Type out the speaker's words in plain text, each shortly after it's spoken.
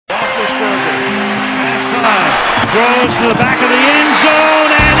Throws to the back of the end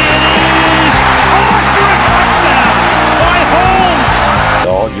zone, and it is caught for a touchdown by Holmes. With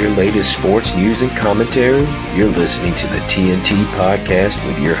all your latest sports news and commentary, you're listening to the TNT Podcast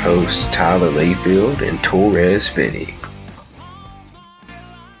with your hosts Tyler Layfield and Torres Finney.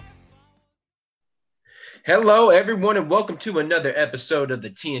 Hello, everyone, and welcome to another episode of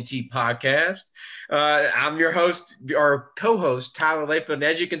the TNT Podcast. I'm your host, or co-host, Tyler Layfield. And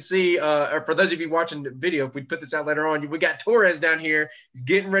as you can see, or for those of you watching the video, if we put this out later on, we got Torres down here. He's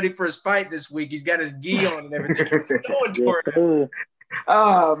getting ready for his fight this week. He's got his gi on and everything. How's it going, Torres?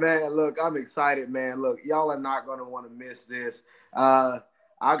 Oh, man, look, I'm excited, man. Look, y'all are not going to want to miss this. I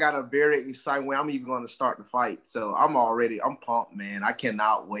got a very exciting way. I'm even going to start the fight. So I'm pumped, man. I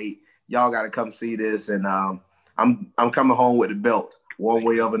cannot wait. Y'all got to come see this, and I'm coming home with the belt one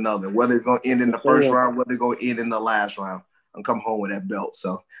way or another. Whether it's going to end in the first round, whether it's going to end in the last round, I'm coming home with that belt.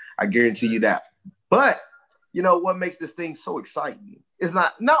 So I guarantee you that. But you know what makes this thing so exciting is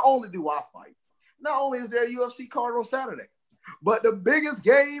not only do I fight, not only is there a UFC card on Saturday, but the biggest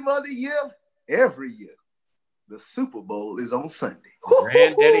game of the year every year, the Super Bowl, is on Sunday.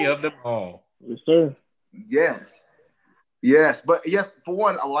 Granddaddy of them all. Yes, sir. Yes, but yes, for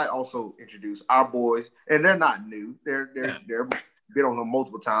one, I would like to also introduce our boys, and they're not new. They're been on here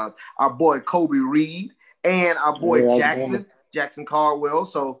multiple times. Our boy Kobe Reed and our boy Jackson Caldwell.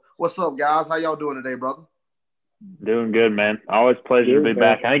 So what's up, guys? How y'all doing today, brother? Doing good, man. Always a pleasure to be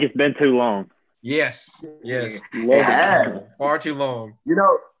back. I think it's been too long. Yes. Far too long. You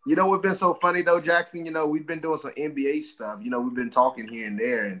know what's been so funny though, Jackson? You know, we've been doing some NBA stuff. You know, we've been talking here and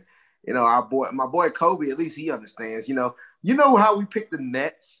there, and you know, my boy Kobe, at least he understands. You know how we picked the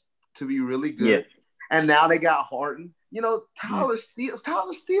Nets to be really good, yes. And now they got Harden. You know, Tyler still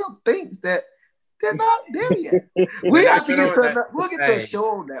thinks that they're not there yet. We have to we'll get to a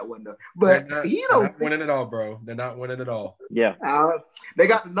show on that one though. But he don't not winning it all, bro. They're not winning it all. Yeah, they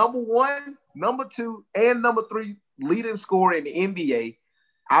got the number 1, number 2, and number 3 leading scorer in the NBA.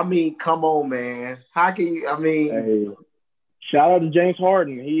 I mean, come on, man. How can you? I mean. Hey. Shout out to James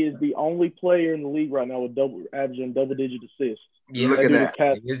Harden. He is the only player in the league right now with averaging double-digit assists. Yeah, look at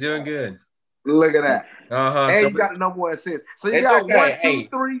that. He's doing good. Look at that. And so you got the number 1 assist. So you got okay. 1, 2,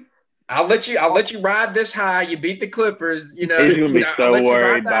 3. I'll let you ride this high. You beat the Clippers. You know, he's gonna be so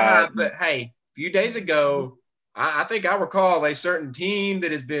worried about it. But hey, a few days ago, I think I recall a certain team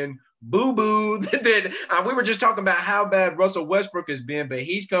that has been boo-boo. We were just talking about how bad Russell Westbrook has been, but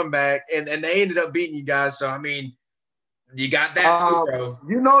he's come back and they ended up beating you guys. So I mean. You got that too, bro.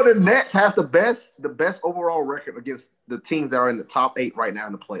 You know the Nets has the best overall record against the teams that are in the top 8 right now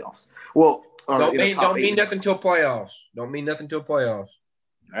in the playoffs. Well, don't mean nothing till playoffs. Don't mean nothing till playoffs.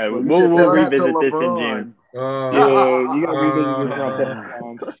 All right, we'll revisit this in June. You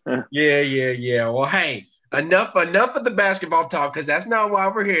got Yeah. Well, hey, enough of the basketball talk because that's not why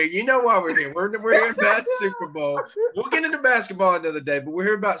we're here. You know why we're here. We're here about the Super Bowl. We'll get into basketball another day, but we're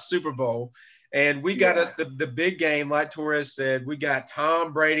here about Super Bowl. And we got us the big game, like Torres said. We got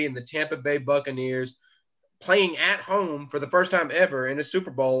Tom Brady and the Tampa Bay Buccaneers playing at home for the first time ever in a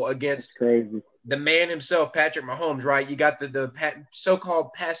Super Bowl against the man himself, Patrick Mahomes, right? You got the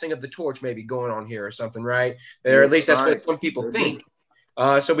so-called passing of the torch maybe going on here or something, right? Or at least that's what some people think.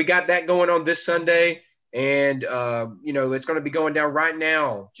 So we got that going on this Sunday. And, you know, it's going to be going down right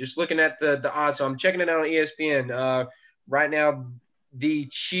now. Just looking at the odds. So I'm checking it out on ESPN. Right now, the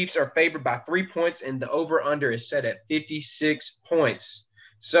Chiefs are favored by 3 points, and the over-under is set at 56 points.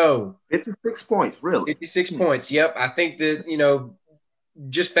 So 56 points, really? 56 points, yep. I think that, you know,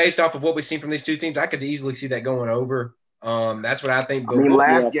 just based off of what we've seen from these two teams, I could easily see that going over. That's what I think. I mean,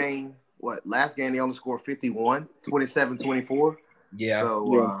 last game they only scored 51, 27-24. Yeah.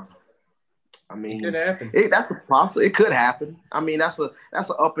 So, I mean, it could happen. That's a possible. It could happen. I mean, that's an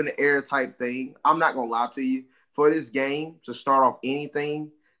up in the air type thing. I'm not gonna lie to you. For this game to start off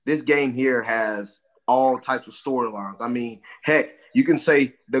anything, this game here has all types of storylines. I mean, heck, you can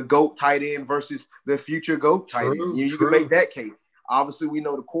say the GOAT tight end versus the future GOAT tight end. You can make that case. Obviously, we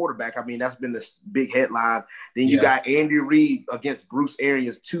know the quarterback. I mean, that's been this big headline. Then you got Andy Reid against Bruce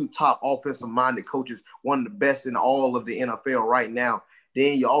Arians, 2 top offensive-minded coaches, one of the best in all of the NFL right now.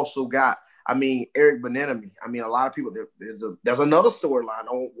 Then you also got, I mean, Eric Bieniemy. I mean, a lot of people, there's another storyline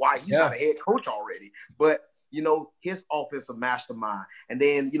on why he's not a head coach already. But you know, his offensive mastermind. And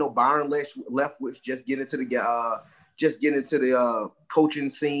then, you know, Byron Leftwich just get into the coaching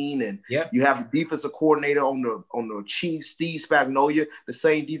scene. And you have the defensive coordinator on the Chiefs, Steve Spagnuolo, the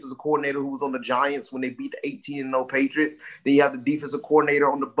same defensive coordinator who was on the Giants when they beat the 18-0 Patriots. Then you have the defensive coordinator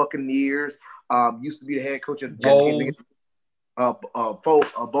on the Buccaneers, used to be the head coach of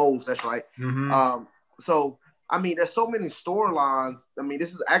Bowles, that's right. Mm-hmm. So, I mean, there's so many storylines. I mean,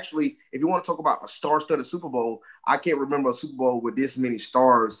 this is actually, if you want to talk about a star-studded Super Bowl, I can't remember a Super Bowl with this many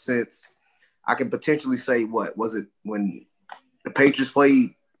stars since I can potentially say, what was it when the Patriots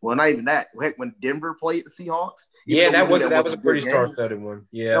played? Well, not even that. Heck, when Denver played the Seahawks. Yeah, that was a pretty star-studded one.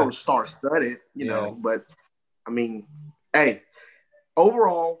 Yeah, that was star-studded. You know, but I mean, hey,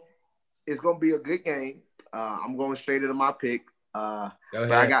 overall, it's gonna be a good game. I'm going straight into my pick. But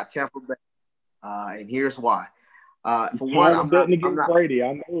I got Tampa Bay, and here's why. For one, I'm betting not against Brady.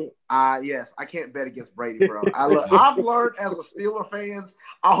 I know it. Yes, I can't bet against Brady, bro. I've learned as a Steeler fans.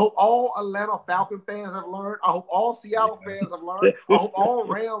 I hope all Atlanta Falcon fans have learned. I hope all Seattle fans have learned. I hope all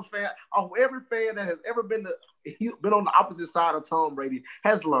Rams fans. I hope every fan that has ever been on the opposite side of Tom Brady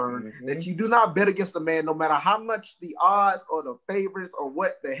has learned that you do not bet against a man, no matter how much the odds or the favorites or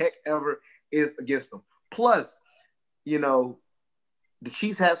what the heck ever is against them. Plus, you know, the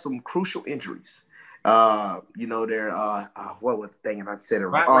Chiefs have some crucial injuries. You know, they're what was the thing? I said it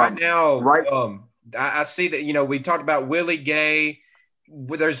right now. I see that, you know, we talked about Willie Gay.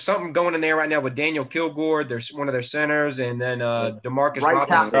 There's something going in there right now with Daniel Kilgore. There's one of their centers, and then DeMarcus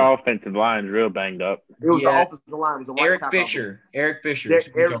Robinson. Their offensive line's real banged up. It was the offensive line. It was Eric Fisher. Eric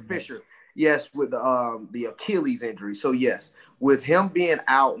Fisher. Yes, with the Achilles injury. So yes, with him being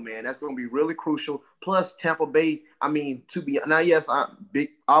out, man, that's going to be really crucial. Plus Tampa Bay. I mean,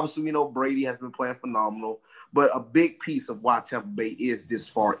 obviously we know Brady has been playing phenomenal, but a big piece of why Tampa Bay is this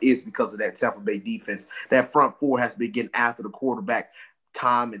far is because of that Tampa Bay defense. That front four has been getting after the quarterback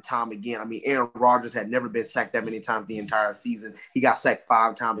time and time again. I mean, Aaron Rodgers had never been sacked that many times the entire season. He got sacked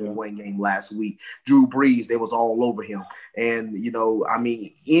 5 times in one game last week. Drew Brees, they was all over him. And, you know, I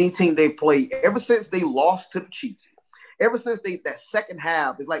mean, any team they played, ever since they lost to the Chiefs, ever since that second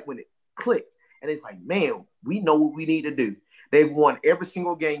half, it's like when it clicked, and it's like, man, we know what we need to do. They've won every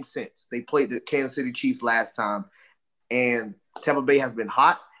single game since. They played the Kansas City Chiefs last time, and Tampa Bay has been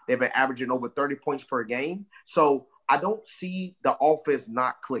hot. They've been averaging over 30 points per game. So I don't see the offense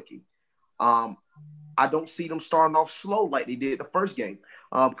not clicking. I don't see them starting off slow like they did the first game.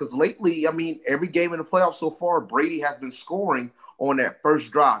 Because lately, I mean, every game in the playoffs so far, Brady has been scoring on that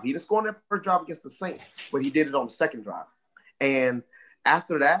first drive. He didn't score on that first drive against the Saints, but he did it on the second drive. And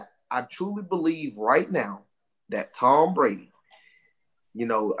after that, I truly believe right now that Tom Brady, you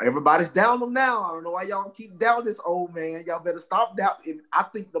know, everybody's down him now. I don't know why y'all keep down this old man. Y'all better stop down. I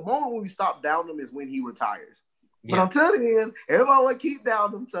think the moment when we stop down him is when he retires. Yeah. But until then, everybody will keep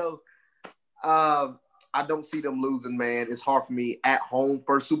down them. So I don't see them losing, man. It's hard for me at home.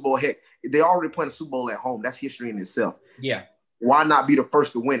 First Super Bowl. Heck, they already playing a Super Bowl at home. That's history in itself. Yeah. Why not be the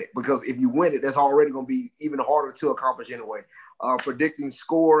first to win it? Because if you win it, that's already going to be even harder to accomplish anyway. Predicting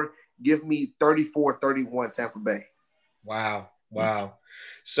score, give me 34-31 Tampa Bay. Wow.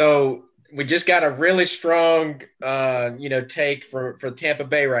 So we just got a really strong, take for Tampa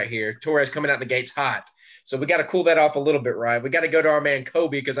Bay right here. Torres coming out the gates hot. So we got to cool that off a little bit, right? We got to go to our man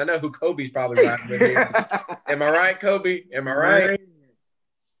Kobe, because I know who Kobe's probably riding with here. Am I right, Kobe? Am I right?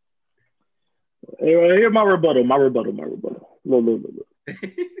 Here's my rebuttal. Look.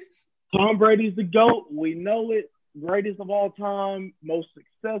 Tom Brady's the GOAT. We know it. Greatest of all time, most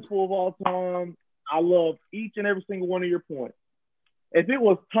successful of all time. I love each and every single one of your points. If it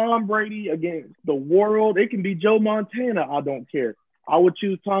was Tom Brady against the world, it can be Joe Montana. I don't care. I would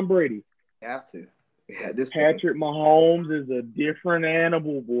choose Tom Brady. You have to. Yeah, Patrick Mahomes is a different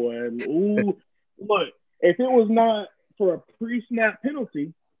animal, boy. Ooh, look, if it was not for a pre-snap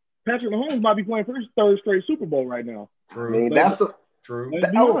penalty, Patrick Mahomes might be playing for his 3rd straight Super Bowl right now. True. I mean, that's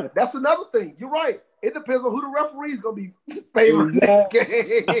another thing. You're right. It depends on who the referee is going to be favoring this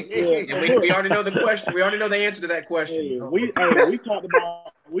game. And we already know the question. We already know the answer to that question. We talked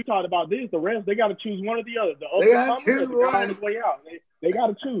about this. The rest, they got to choose one or the other. The guy on his way out. They got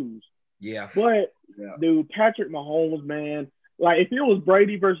to choose. Yeah. But, dude, Patrick Mahomes, man, like if it was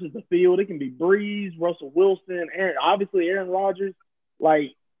Brady versus the field, it can be Breeze, Russell Wilson, Aaron Rodgers.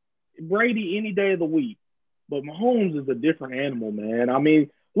 Like Brady any day of the week. But Mahomes is a different animal, man. I mean,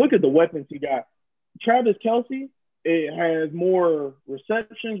 look at the weapons he got. Travis Kelce, it has more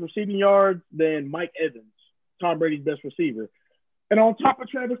receptions, receiving yards than Mike Evans, Tom Brady's best receiver. And on top of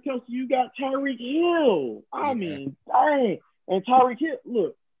Travis Kelce, you got Tyreek Hill. I mean, dang. And Tyreek Hill,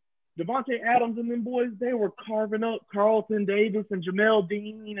 look, Devontae Adams and them boys, they were carving up Carlton Davis and Jamel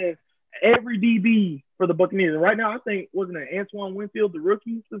Dean and every DB for the Buccaneers. And right now, I think, wasn't it Antoine Winfield, the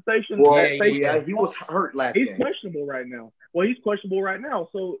rookie sensation? Well, he was hurt last game. He's questionable right now. Well, he's questionable right now.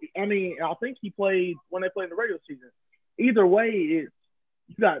 So, I mean, I think he played when they played in the regular season. Either way, you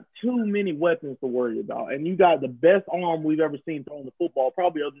got too many weapons to worry about. And you got the best arm we've ever seen throwing the football,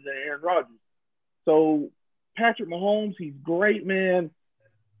 probably other than Aaron Rodgers. So Patrick Mahomes, he's great, man.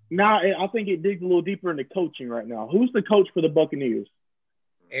 Now I think it digs a little deeper into coaching right now. Who's the coach for the Buccaneers?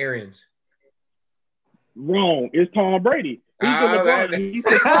 Arians. Wrong. It's Tom Brady. He's the LeBron. He's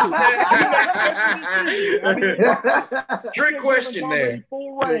the coach. Trick question there.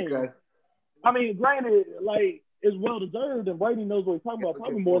 Full reign. I mean, granted, like, it's well deserved, and Brady knows what he's talking about,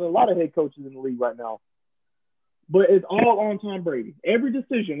 probably more than a lot of head coaches in the league right now. But it's all on Tom Brady. Every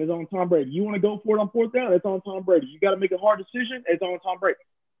decision is on Tom Brady. You want to go for it on fourth down? It's on Tom Brady. You got to make a hard decision? It's on Tom Brady.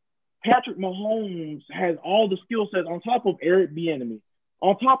 Patrick Mahomes has all the skill sets on top of Eric Bieniemy,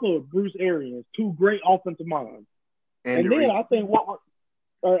 on top of Bruce Arians, two great offensive minds. And then I think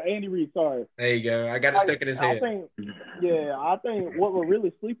Andy Reid, sorry. There you go. I got it stuck in his head. I think what we're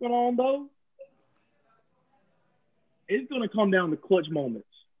really sleeping on, though, it's going to come down to clutch moments.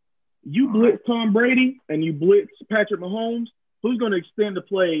 You blitz Tom Brady and you blitz Patrick Mahomes, who's going to extend the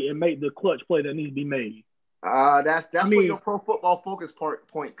play and make the clutch play that needs to be made? That's where your Pro Football Focus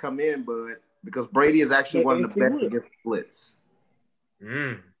point come in, bud, because Brady is actually one of the best against blitz.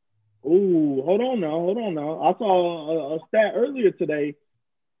 Ooh, hold on now. I saw a stat earlier today.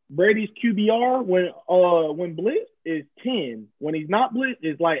 Brady's QBR when blitz is 10. When he's not blitz,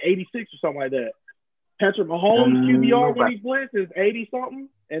 it's like 86 or something like that. Patrick Mahomes' QBR when he's blitz is 80-something,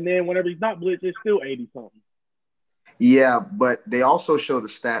 and then whenever he's not blitz, it's still 80-something. Yeah, but they also showed a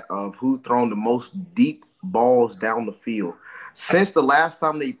stat of who thrown the most deep balls down the field. Since the last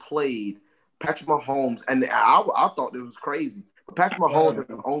time they played, Patrick Mahomes, and I thought it was crazy, but Patrick Mahomes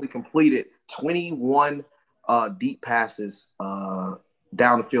has only completed 21 deep passes down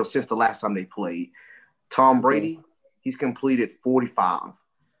the field since the last time they played. Tom Brady, he's completed 45.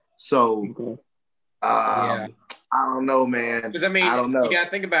 So, I don't know, man. Because, I mean, I don't know. You got to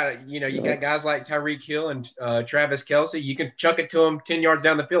think about it. You know, you got guys like Tyreek Hill and Travis Kelce. You can chuck it to them 10 yards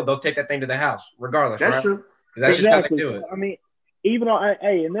down the field. They'll take that thing to the house regardless, That's right? true. That's just how they do it. I mean, even on –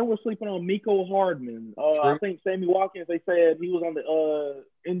 and then we're sleeping on Mecole Hardman. I think Sammy Watkins, they said he was on the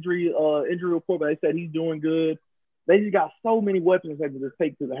injury report, but they said he's doing good. They just got so many weapons they can just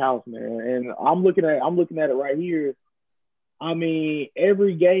take to the house, man. And I'm looking at it right here. I mean,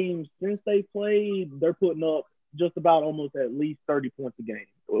 every game since they played, they're putting up just about almost at least 30 points a game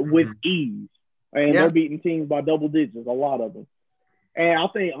with ease. And they're beating teams by double digits, a lot of them. And I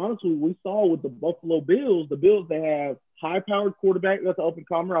think, honestly, we saw with the Buffalo Bills, they have high-powered quarterback that's an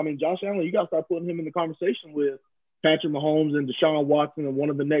up-and-comer. I mean, Josh Allen, you got to start putting him in the conversation with Patrick Mahomes and Deshaun Watson and one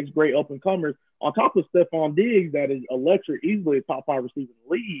of the next great up-and-comers, on top of Stephon Diggs, that is electric, easily a top 5 receiver in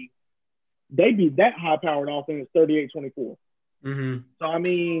the league. They beat that high-powered offense 38-24. So, I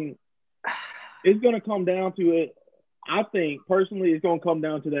mean, it's going to come down to it. I think, personally, it's going to come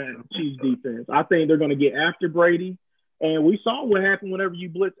down to that Chiefs defense. I think they're going to get after Brady. And we saw what happened whenever you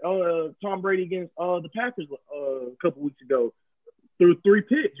blitz Tom Brady against the Packers a couple weeks ago. Threw 3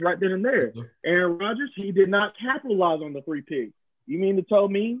 picks right then and there. Aaron Rodgers, he did not capitalize on the 3 picks. You mean to tell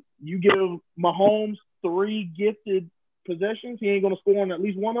me you give Mahomes 3 gifted possessions, he ain't going to score on at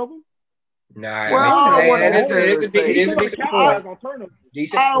least one of them? Nah, I don't want to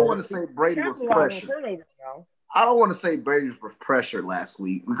say Brady was pressured. I don't want to say Brady was pressured last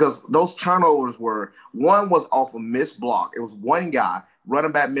week because those turnovers one was off a missed block. It was one guy,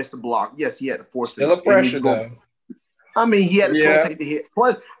 running back missed a block. Yes, he had to force it. Still a pressure, though. I mean, he had to take the hit.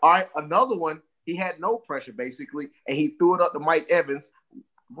 Plus, all right, another one, he had no pressure, basically, and he threw it up to Mike Evans,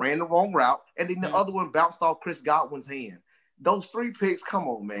 ran the wrong route, and then the other one bounced off Chris Godwin's hand. Those 3 picks, come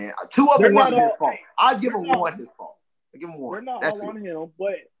on, man. 2 of them wasn't his fault. I give him one his fault. I give him one. They're not all on him,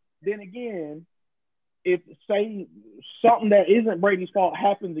 but then again, if say something that isn't Brady's fault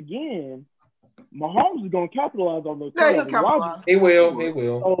happens again, Mahomes is going to capitalize on those. He will.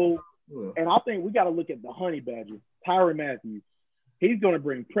 So, and I think we got to look at the honey badger, Tyrann Mathieu. He's going to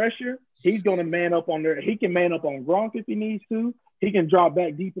bring pressure. He's going to man up on there. He can man up on Gronk if he needs to. He can drop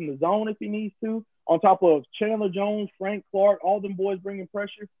back deep in the zone if he needs to. On top of Chandler Jones, Frank Clark, all them boys bringing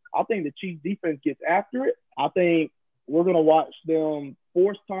pressure. I think the Chiefs defense gets after it. I think we're going to watch them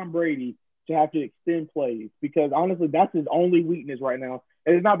force Tom Brady to have to extend plays because, honestly, that's his only weakness right now.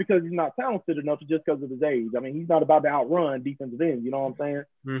 And it's not because he's not talented enough, it's just because of his age. I mean, he's not about to outrun defensive ends, you know what I'm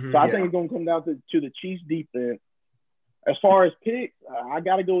saying? So I think it's going to come down to the Chiefs defense. As far as picks, I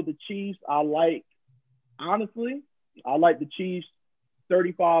got to go with the Chiefs. I like the Chiefs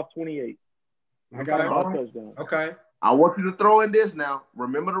 35-28. I got a touchdown. Okay. I want you to throw in this now.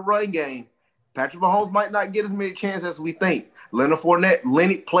 Remember the run game. Patrick Mahomes might not get as many chances as we think. Leonard Fournette,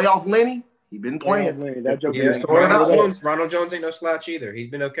 playoff Lenny, he been playing. Ronald Jones ain't no slouch either. He's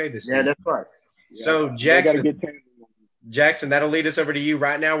been okay this season. Yeah, that's right. So Jackson, that'll lead us over to you.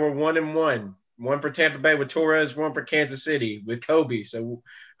 Right now we're 1-1. One for Tampa Bay with Torres, one for Kansas City with Kobe. So,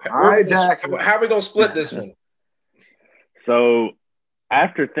 all right, Jackson. How are we going to split this one? So,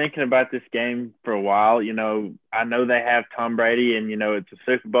 after thinking about this game for a while, I know they have Tom Brady, and it's a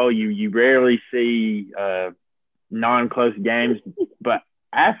Super Bowl. You rarely see non-close games, but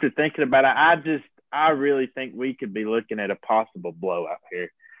after thinking about it, I really think we could be looking at a possible blowout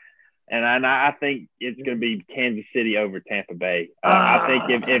here. And I think it's going to be Kansas City over Tampa Bay. I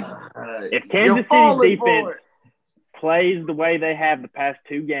think if Kansas City's defense plays the way they have the past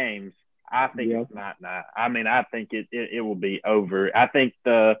two games, I think it's not. I mean, I think it will be over. I think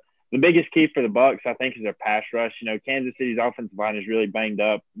the biggest key for the Bucs, I think, is their pass rush. Kansas City's offensive line is really banged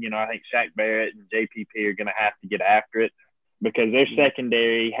up. I think Shaq Barrett and JPP are going to have to get after it because their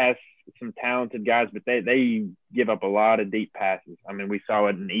secondary has some talented guys, but they give up a lot of deep passes. I mean, we saw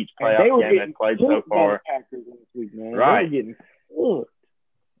it in each playoff game they played so far. Right.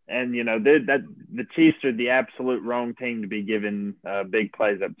 And, the Chiefs are the absolute wrong team to be giving big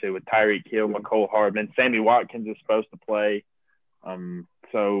plays up to with Tyreek Hill, McCole Hardman. Sammy Watkins is supposed to play.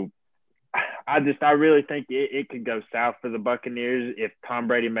 So I really think it could go south for the Buccaneers if Tom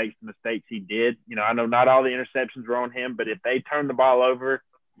Brady makes the mistakes he did. I know not all the interceptions were on him, but if they turn the ball over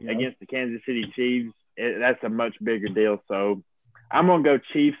against the Kansas City Chiefs, that's a much bigger deal. So I'm going to go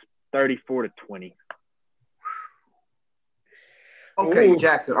Chiefs 34-20. Okay,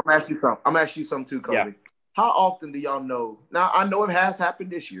 Jackson, I'm gonna ask you something too, Kobe. Yeah. How often do y'all know? Now I know it has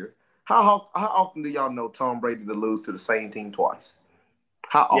happened this year. How often do y'all know Tom Brady to lose to the same team twice?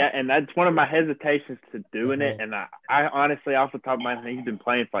 How often? Yeah, and that's one of my hesitations to doing it. And I honestly, off the top of my head, he's been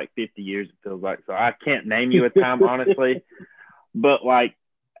playing for like 50 years, it feels like. So I can't name you a time, honestly. But like,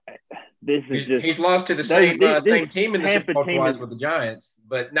 he's lost to the same team in the Super Bowl twice with the Giants,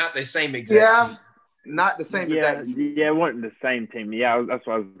 but not the same exact team. Not the same exact team. Yeah, it wasn't the same team. Yeah, that's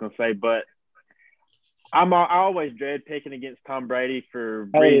what I was going to say. But I always dread picking against Tom Brady for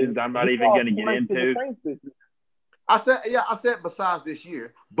reasons I'm not even going to get into. I said besides this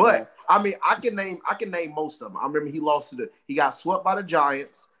year, but I mean I can name most of them. I remember he got swept by the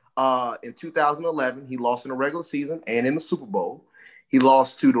Giants in 2011. He lost in the regular season and in the Super Bowl. He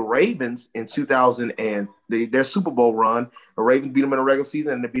lost to the Ravens in 2000 and their Super Bowl run. The Ravens beat them in the regular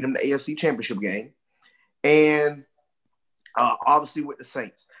season and they beat them in the AFC Championship game. And obviously with the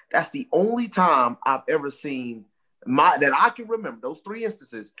Saints. That's the only time I've ever seen that I can remember, those three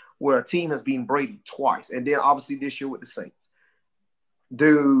instances where a team has beaten Brady twice. And then obviously this year with the Saints.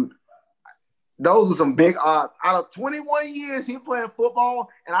 Dude, those are some big odds. Out of 21 years he playing football,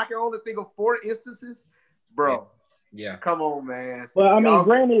 and I can only think of 4 instances. Bro. Yeah. Come on, man. Well, I mean,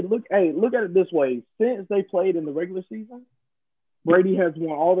 granted, look at it this way. Since they played in the regular season, Brady has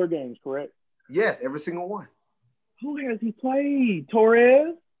won all their games, correct? Yes, every single one. Who has he played?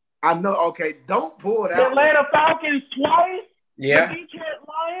 Torres? I know. Okay, don't pull it The out. Atlanta Falcons twice? Yeah. The Detroit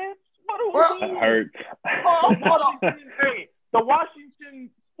Lions? That hurts. Hey, the Washington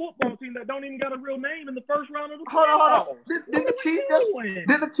football team that don't even got a real name in the first round of the playoffs. Hold on.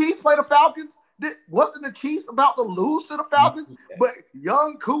 Did the Chiefs play the Falcons? Wasn't the Chiefs about to lose to the Falcons? But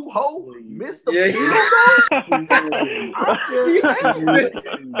young Kuho missed the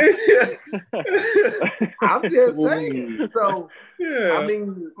I'm just saying. So, I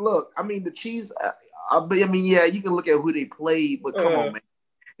mean, look, the Chiefs, you can look at who they played, but come on,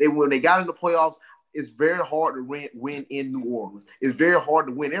 man. When they got in the playoffs, it's very hard to win in New Orleans. It's very hard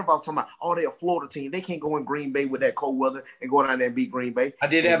to win. Everybody's talking about, they're a Florida team. They can't go in Green Bay with that cold weather and go down there and beat Green Bay. I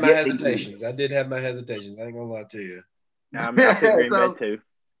did have my hesitations. I ain't going to lie to you. I picked Green Bay too.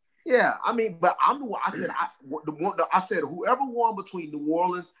 Yeah, but I said whoever won between New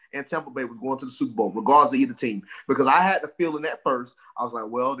Orleans and Tampa Bay was going to the Super Bowl, regardless of either team. Because I had the feeling at first, I was like,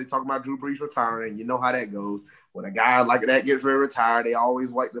 well, they talking about Drew Brees retiring. You know how that goes. When a guy like that gets retired, they always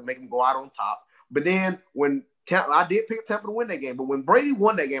like to make him go out on top. But then when I did pick Tampa to win that game, but when Brady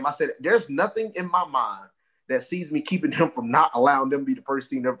won that game, I said, there's nothing in my mind that sees me keeping them from not allowing them to be the first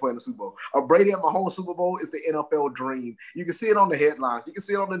team to ever play in the Super Bowl. Brady at my home Super Bowl is the NFL dream. You can see it on the headlines. You can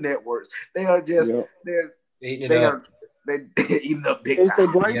see it on the networks. They are just they're eating up big time. It's the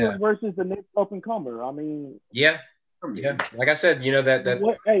Brady versus the next up and comer. I mean, yeah. Like I said,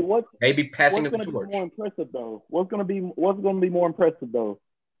 that maybe passing of the torch. More impressive though. What's going to be more impressive though?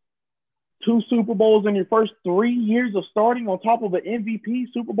 2 Super Bowls in your first 3 years of starting on top of an MVP,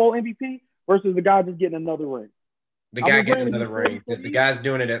 Super Bowl MVP, versus the guy just getting another ring. The guy getting another ring. Because the guy's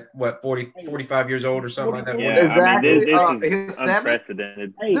doing it at, 45 years old or something like that? Yeah, exactly. I mean, this is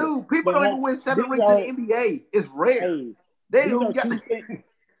unprecedented. Dude, people don't even win 7 rings in the NBA. It's rare.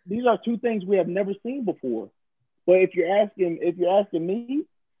 These are 2 things we have never seen before. But if you're asking me,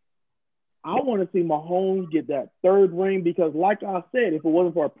 I want to see Mahomes get that third ring because, like I said, if it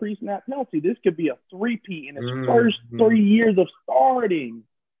wasn't for a pre-snap penalty, this could be a three-peat in his first 3 years of starting.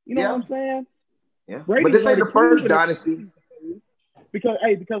 You know what I'm saying? Yeah. Brady's but this ain't the first dynasty. Because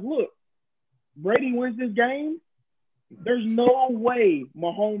look, Brady wins this game. There's no way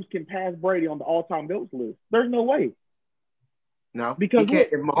Mahomes can pass Brady on the all-time GOATs list. There's no way. No, because he can't.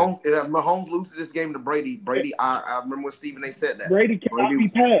 If Mahomes loses this game to Brady, I remember when Stephen A. said that. Brady cannot be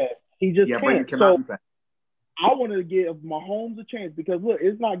passed. He just can't. Brady cannot be passed. I want to give Mahomes a chance because look,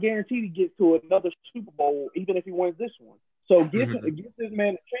 it's not guaranteed he gets to another Super Bowl even if he wins this one. So give this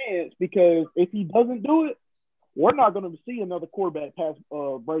man a chance because if he doesn't do it, we're not going to see another quarterback pass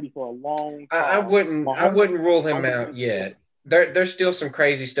Brady for a long time. I wouldn't rule him out yet. There's still some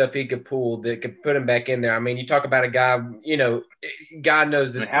crazy stuff he could pull that could put him back in there. I mean, you talk about a guy, God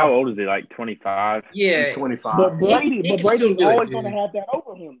knows this. How old is he? Like 25? Yeah. He's 25. But Brady's always going to have that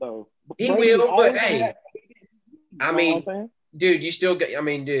over him, though. He will, but hey, I mean, dude, you still got. I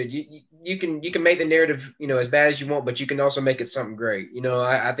mean, dude, you can make the narrative, as bad as you want, but you can also make it something great.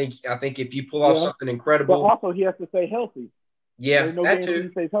 I think if you pull off something incredible, but also he has to stay healthy. Yeah, there's no guarantee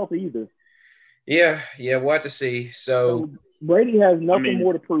he stays healthy either. Yeah, we'll have to see. So Brady has nothing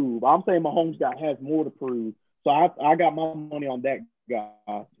more to prove. I'm saying Mahomes has more to prove. So I got my money on that guy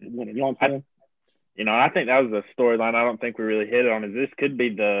winning. You know what I'm saying? I think that was a storyline I don't think we really hit on. Is this could be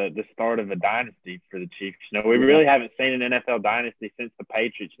the start of a dynasty for the Chiefs. We really haven't seen an NFL dynasty since the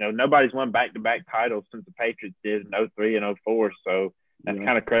Patriots. Nobody's won back-to-back titles since the Patriots did in 03 and 04. So that's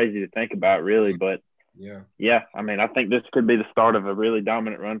kind of crazy to think about, really. But yeah, I mean, I think this could be the start of a really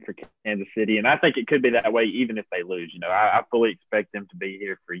dominant run for Kansas City, and I think it could be that way even if they lose. I fully expect them to be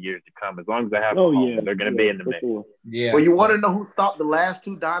here for years to come. As long as they have Mahomes, they're going to be in the mix. Sure. Yeah. Well, you want to know who stopped the last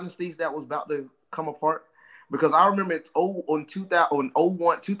two dynasties that was about to come apart? Because I remember in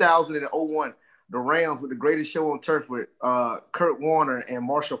 2000 and 01, the Rams with the greatest show on turf with Kurt Warner and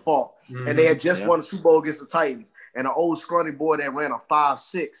Marshall Faulk, and they had just won the Super Bowl against the Titans, and an old scrawny boy that ran a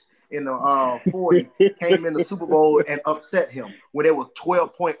 5'6" in the 40 came in the Super Bowl and upset him when they were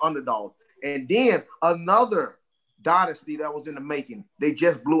 12-point underdogs. And then another dynasty that was in the making. They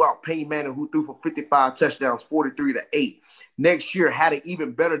just blew out Peyton Manning, who threw for 55 touchdowns, 43-8. Next year had an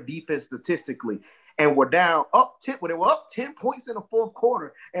even better defense statistically, and were down when they were up 10 points in the fourth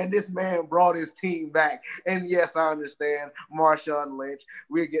quarter, and this man brought his team back. And yes, I understand Marshawn Lynch.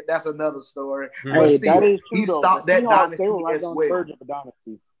 That's another story. Hey, but still, that is true, he though. stopped that dynasty as well.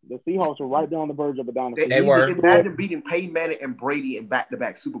 The Seahawks were right down the verge of a dynasty. They were. Imagine beating Peyton Manning and Brady in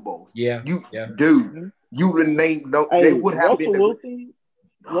back-to-back Super Bowls. Yeah. Dude, you would name. They would have been.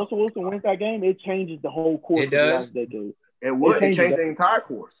 Russell Wilson wins that game. It changes the whole course of the last decade. It would. It changed the entire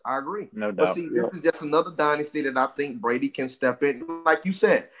course. I agree. No doubt. But see, this is just another dynasty that I think Brady can step in. Like you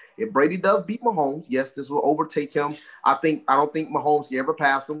said, if Brady does beat Mahomes, yes, this will overtake him. I don't think Mahomes can ever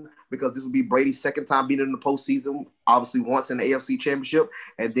pass him because this will be Brady's second time beating in the postseason. Obviously, once in the AFC Championship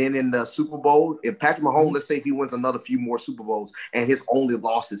and then in the Super Bowl. If Patrick Mahomes, let's say if he wins another few more Super Bowls and his only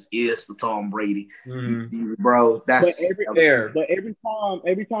losses is to Tom Brady, bro, that's fair. But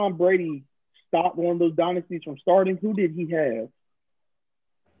every time Brady stopped one of those dynasties from starting, who did he have?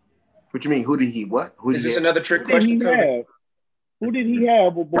 What you mean? Who did he what? Is this another trick question? Who did he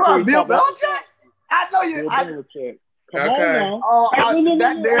have? Come on, Bill Belichick. I know you. Belichick. Come on now.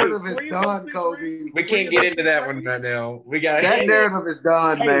 That narrative is done, Kobe. We can't get into that one right now. That narrative is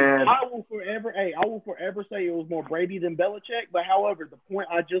done, man. I will forever say it was more Brady than Belichick. But however, the point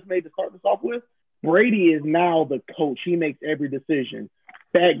I just made to start this off with, Brady is now the coach. He makes every decision.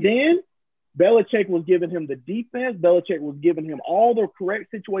 Back then, Belichick was giving him the defense. Belichick was giving him all the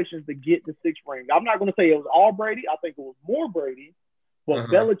correct situations to get the sixth ring. I'm not going to say it was all Brady. I think it was more Brady. But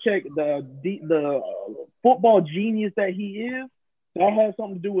Belichick, the football genius that he is, that has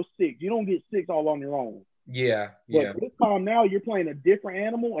something to do with six. You don't get six all on your own. Yeah. But this time now, you're playing a different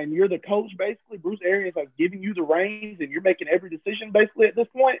animal, and you're the coach, basically. Bruce Arians is giving you the reins, and you're making every decision, basically, at this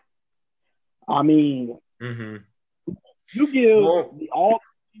point. I mean, you give all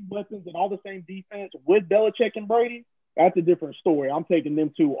the weapons and all the same defense with Belichick and Brady, that's a different story. I'm taking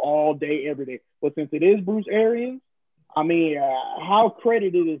them two all day, every day. But since it is Bruce Arians, I mean, how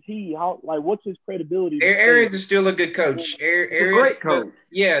credited is he? What's his credibility? Arians is still a good coach. Arians, great coach.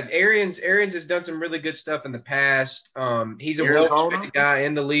 Arians has done some really good stuff in the past. He's a well-respected guy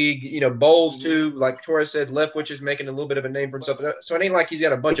in the league. Bowles too, like Torres said, Leftwich is making a little bit of a name for himself. So it ain't like he's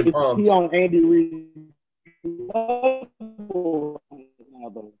got a bunch of bums. He on Andy Reid.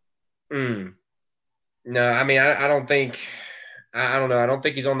 No, I mean, I don't think. I don't know. I don't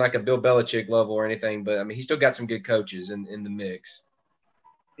think he's on like a Bill Belichick level or anything, but I mean, he's still got some good coaches in the mix.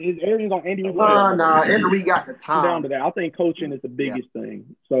 Is everything's on Andy Reid? Nah, Andy Reid got the time. Down to that. I think coaching is the biggest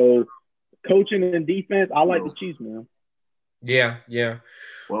thing. So coaching and defense, I like the Chiefs, man. Yeah.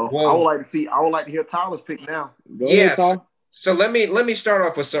 Well, I would like to hear Tyler's pick now. Go ahead, Tyler. So let me start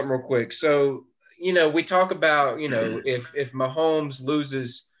off with something real quick. So, we talk about, if Mahomes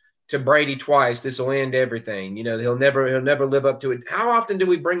loses to Brady twice, this will end everything. He'll never live up to it. How often do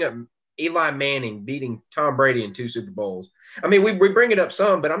we bring up Eli Manning beating Tom Brady in 2 Super Bowls? I mean, we bring it up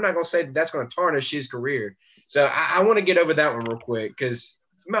some, but I'm not going to say that's going to tarnish his career. So I want to get over that one real quick because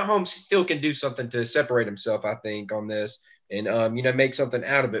Mahomes still can do something to separate himself, I think, on this and, make something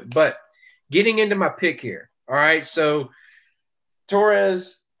out of it. But getting into my pick here. All right. So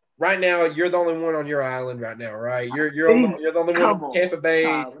Torres, right now, you're the only one on your island right now, right? You're the only one on Tampa Bay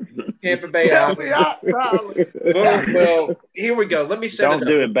Island. Well, here we go. Let me set it up. Don't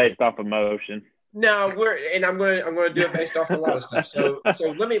do it based off emotion. No, I'm gonna do it based off a lot of stuff. So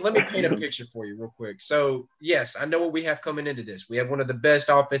let me paint a picture for you real quick. So yes, I know what we have coming into this. We have one of the best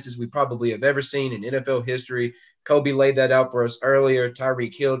offenses we probably have ever seen in NFL history. Kobe laid that out for us earlier.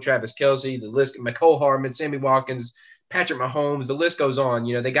 Tyreek Hill, Travis Kelce, the list, Mecole Hardman, Sammy Watkins, Patrick Mahomes, the list goes on.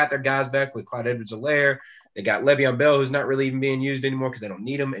 They got their guys back with Clyde Edwards-Helaire. They got Le'Veon Bell, who's not really even being used anymore because they don't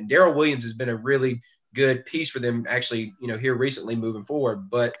need him. And Darrell Williams has been a really good piece for them actually, here recently moving forward.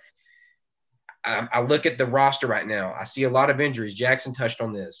 But I look at the roster right now. I see a lot of injuries. Jackson touched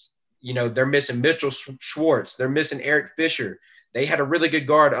on this. They're missing Mitchell Schwartz. They're missing Eric Fisher. They had a really good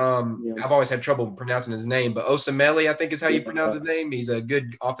guard. I've always had trouble pronouncing his name, but Osemele, I think is how you pronounce his name. He's a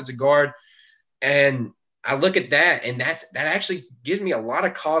good offensive guard. And I look at that, and that actually gives me a lot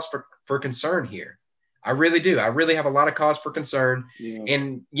of cause for concern here. I really do. I really have a lot of cause for concern. Yeah.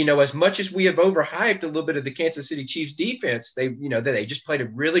 And, as much as we have overhyped a little bit of the Kansas City Chiefs defense, they just played a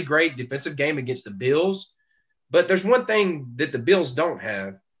really great defensive game against the Bills. But there's one thing that the Bills don't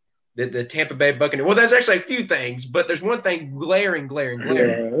have that the Tampa Bay Buccaneers – well, there's actually a few things, but there's one thing glaring.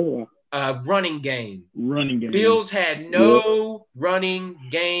 Running game. Bills had no running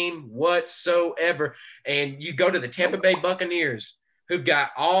game whatsoever. And you go to the Tampa Bay Buccaneers, who've got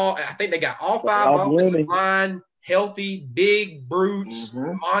they got all 5 offensive line, healthy, big brutes,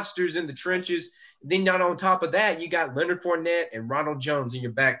 monsters in the trenches. Then not on top of that, you got Leonard Fournette and Ronald Jones in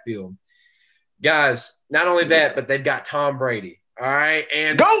your backfield. Guys, not only that, but they've got Tom Brady. All right.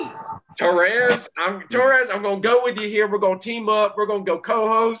 And go Torres, I'm going to go with you here. We're going to team up. We're going to go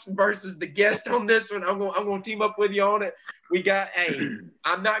co-host versus the guest on this one. I'm going to team up with you on it.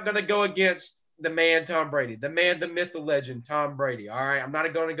 I'm not going to go against the man, Tom Brady, the man, the myth, the legend, Tom Brady. All right. I'm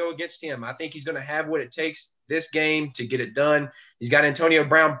not going to go against him. I think he's going to have what it takes this game to get it done. He's got Antonio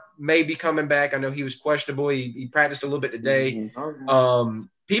Brown maybe coming back. I know he was questionable. He practiced a little bit today.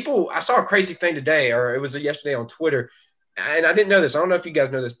 I saw a crazy thing today, or it was yesterday on Twitter. And I didn't know this. I don't know if you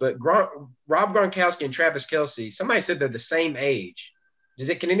guys know this, but Rob Gronkowski and Travis Kelce, somebody said they're the same age. Have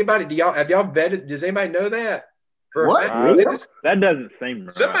y'all vetted? Does anybody know that? What? That doesn't seem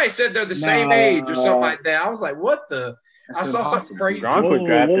right. Somebody said they're the same age or something like that. I was like, what the? I saw something crazy. Gronk was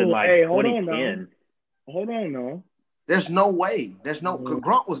drafted in 2010. Hold on, no. There's no way. Because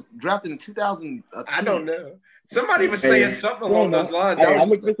Gronk was drafted in 2010. I don't know. Somebody was saying something along those lines. I'll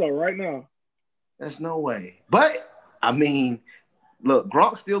look this up right now. There's no way. But look,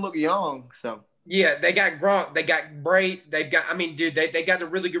 Gronk still look young, so. Yeah, they got Gronk, they got Brady, they got a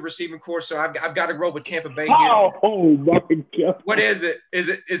really good receiving core. So I've got to roll with Tampa Bay here. Oh my God! What is it? Is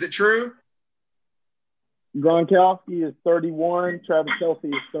it true? Gronkowski is 31. Travis Kelce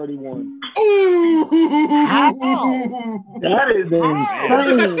is 31. Ooh! That is insane!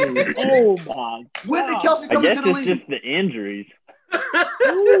 Oh my God! When did Kelce come into the league? I guess it's just the injuries.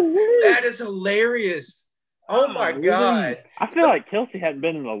 That is hilarious. Oh my God! I feel like Kelce hadn't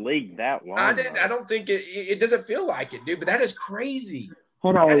been in the league that long. I don't think it doesn't feel like it, dude. But that is crazy.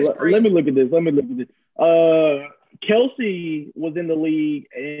 Hold on, let me look at this. Kelce was in the league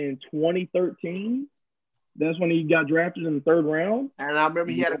in 2013. That's when he got drafted in the 3rd round. And I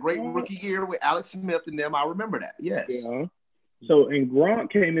remember he had a great rookie year with Alex Smith and them. I remember that. Yes. Yeah. So, and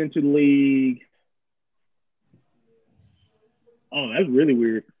Gronk came into the league. Oh, that's really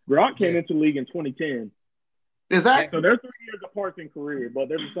weird. Gronk came into the league in 2010. Exactly. So they're 3 years apart in career, but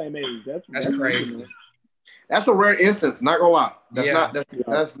they're the same age. That's crazy. That's a rare instance. Not gonna lie.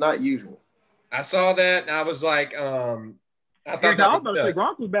 That's not usual. I saw that and I was like, I thought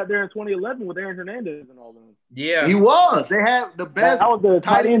Gronk was back there in 2011 with Aaron Hernandez and all them. Yeah, he was. They had the best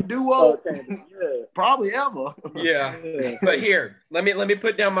tight end duo probably ever. Yeah. But here, let me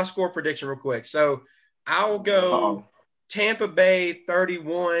put down my score prediction real quick. So I'll go Tampa Bay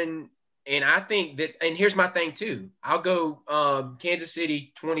 31 And I think that, and here's my thing too. I'll go Kansas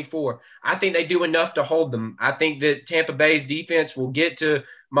City 24. I think they do enough to hold them. I think that Tampa Bay's defense will get to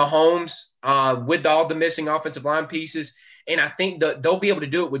Mahomes with all the missing offensive line pieces. And I think they'll be able to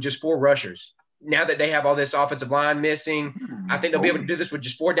do it with just 4 rushers. Now that they have all this offensive line missing, I think they'll be able to do this with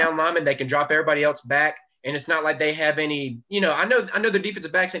just 4 down linemen. They can drop everybody else back. And it's not like they have any, I know their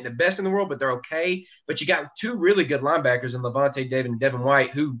defensive backs ain't the best in the world, but they're okay. But you got 2 really good linebackers in Levante David and Devin White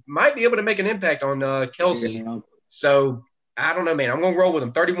who might be able to make an impact on Kelsey. Yeah. So I don't know, man. I'm going to roll with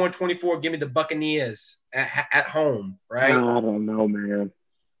them. 31-24, give me the Buccaneers at home, right? I don't know, man.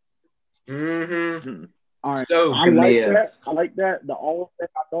 Mm-hmm. All right. So, I like that. The only thing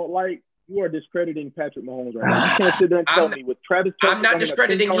I don't like, you are discrediting Patrick Mahomes right now. You can't sit there and tell me with Travis Kelce. I'm not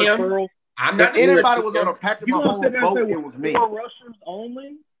discrediting him. I'm not. If anybody was on a Patrick Mahomes boat, it was me. 4 rushers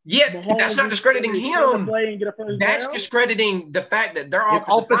only. Yeah, Mahomes that's not discrediting him. That's down. discrediting the fact that their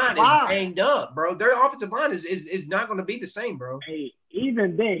offensive line is banged up, bro. Their offensive line is not going to be the same, bro. Hey,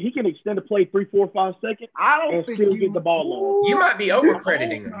 even then, he can extend the play 3, 4, 5 seconds. I don't and think still get the ball low. You might be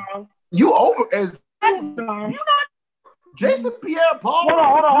over-crediting him. You over as you not Jason Pierre-Paul.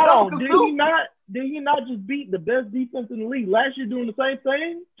 Hold on. Did he not just beat the best defense in the league last year doing the same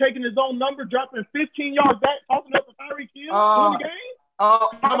thing? Taking his own number, dropping 15 yards back, tossing up the Tyreek Hill in the game?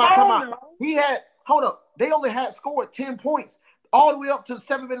 Time out. He had – hold up. They only had scored 10 points all the way up to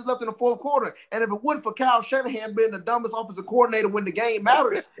 7 minutes left in the fourth quarter. And if it wasn't for Kyle Shanahan being the dumbest offensive coordinator when the game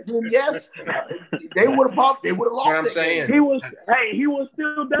mattered, then yes, they would have lost that game. He was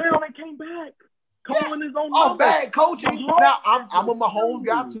still down and came back. Calling his own number. Bad coaching. Now, I'm a Mahomes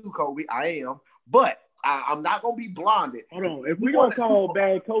guy too, Kobe. I am. But I'm not going to be blinded. Hold on. If we're going to call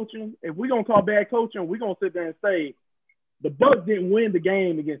bad coaching, we're going to sit there and say the Bucs didn't win the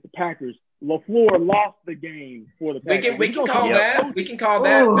game against the Packers. LaFleur lost the game for the Packers. We can call that. We can call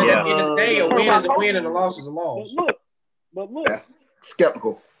that. But at the end of the day, a win is a win and a loss is a loss. But look. That's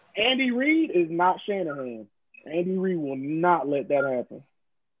skeptical. Andy Reid is not Shanahan. Andy Reid will not let that happen.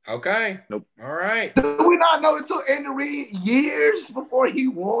 Okay. Nope. All right. Do we not know it took Andy Reid years before he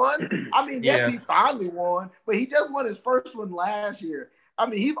won? I mean, yes, he finally won, but he just won his first one last year. I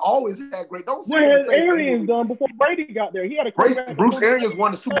mean, he's always had great. Don't say what has Arians done before Brady got there? He had a Bruce Arians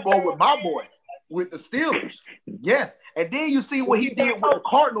won the Super Bowl with my boy, with the Steelers. Yes. And then you see what he did with the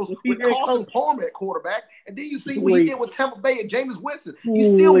Cardinals with Carson Palmer at quarterback. And then you see what he did with Tampa Bay and Jameis Winston. He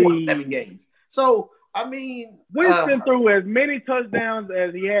still won 7 games. So, I mean, Winston threw as many touchdowns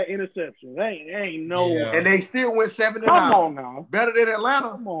as he had interceptions. Ain't no. Yeah. And they still went 7-9. Come on now, better than Atlanta.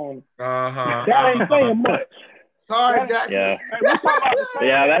 Come on. That ain't saying much. Sorry, Jackson.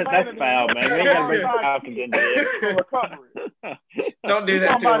 Yeah, that's foul, man. We ain't got to bring Falcons into this. Don't do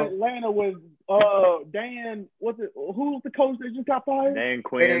that to him. Atlanta was Dan. Who's the coach that just got fired? Dan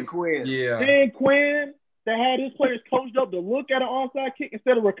Quinn. Yeah. Dan Quinn. That had his players coached up to look at an onside kick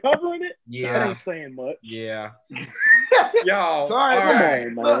instead of recovering it. Yeah, that ain't saying much. Yeah, y'all. Sorry,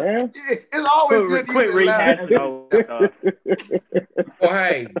 come on, man. It's always good. Quit rehashing. Well,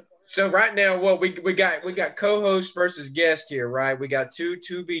 hey. So right now, we got co-host versus guest here, right? We got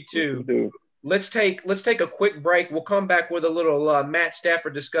 2v2. Let's take a quick break. We'll come back with a little Matt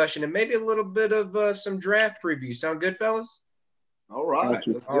Stafford discussion and maybe a little bit of some draft preview. Sound good, fellas? All right.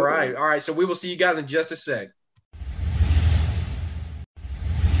 All right. So we will see you guys in just a sec.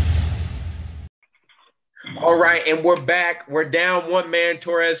 All right, and we're back. We're down 1 man.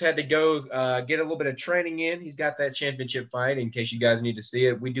 Torres had to go get a little bit of training in. He's got that championship fight in case you guys need to see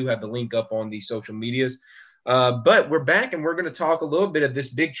it. We do have the link up on the social medias. But we're back, and we're going to talk a little bit of this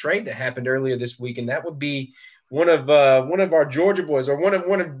big trade that happened earlier this week, and that would be one of our Georgia boys, or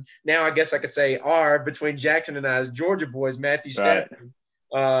one of now I guess I could say between Jackson and I's Georgia boys, Matthew Stafford.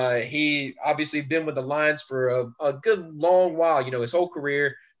 He obviously been with the Lions for a good long while. His whole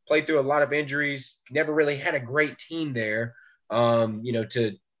career, played through a lot of injuries, never really had a great team there,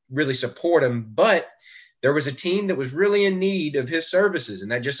 to really support him. But there was a team that was really in need of his services,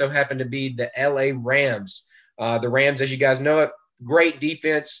 and that just so happened to be the LA Rams. The Rams, as you guys know it, great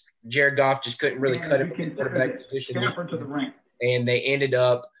defense. Jared Goff just couldn't really cut it from the quarterback position. And they ended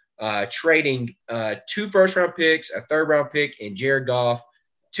up trading 2 first-round picks, a third-round pick, and Jared Goff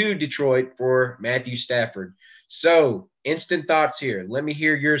to Detroit for Matthew Stafford. So, instant thoughts here. Let me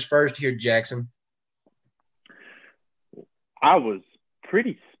hear yours first here, Jackson. I was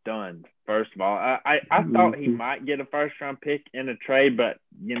pretty stunned, first of all. I thought he might get a first-round pick in a trade, but,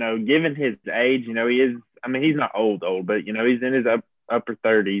 given his age, he is – he's not old, but, he's in his upper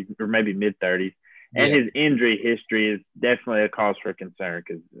 30s or maybe mid-30s. And his injury history is definitely a cause for concern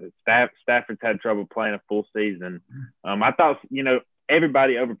because Stafford's had trouble playing a full season. I thought,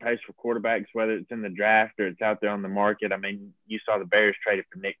 everybody overpays for quarterbacks, whether it's in the draft or it's out there on the market. I mean, you saw the Bears traded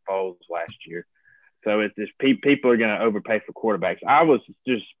for Nick Foles last year. So it's just people are going to overpay for quarterbacks. I was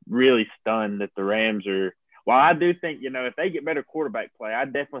just really stunned that the Rams are – well, I do think, if they get better quarterback play, I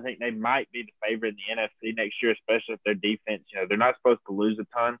definitely think they might be the favorite in the NFC next year, especially if their defense, they're not supposed to lose a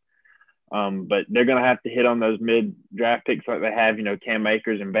ton. But they're going to have to hit on those mid-draft picks like they have. Cam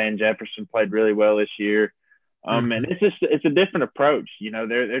Akers and Van Jefferson played really well this year. And it's a different approach.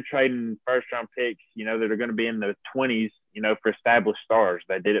 They're trading first-round picks, that are going to be in the 20s, for established stars.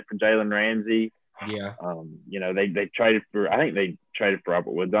 They did it for Jalen Ramsey. Yeah. They traded for – I think they traded for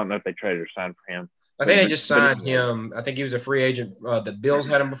Robert Woods. I don't know if they traded or signed for him. I think they just signed him. I think he was a free agent. The Bills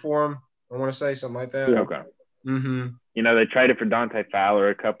had him before him. I want to say something like that. Okay. Mm-hmm. They traded for Dante Fowler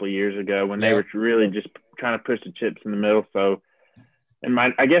a couple of years ago when they were really just trying to push the chips in the middle. So, and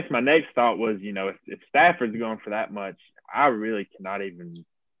I guess my next thought was, if Stafford's going for that much, I really cannot even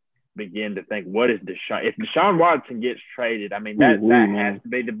begin to think what is Deshaun. If Deshaun Watson gets traded, I mean that has to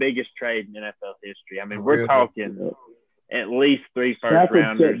be the biggest trade in NFL history. I mean, we're talking at least 3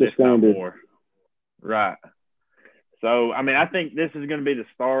 first-rounders, if not more. Right. So, I mean, I think this is going to be the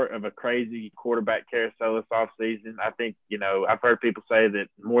start of a crazy quarterback carousel this offseason. I think, I've heard people say that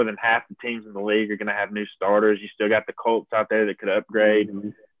more than half the teams in the league are going to have new starters. You still got the Colts out there that could upgrade. Mm-hmm.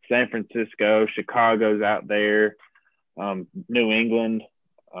 San Francisco, Chicago's out there, New England.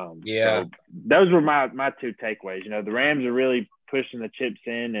 So those were my 2 takeaways. The Rams are really pushing the chips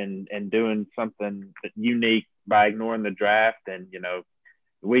in and doing something unique by ignoring the draft. And,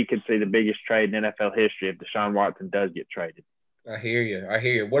 we could see the biggest trade in NFL history if Deshaun Watson does get traded. I hear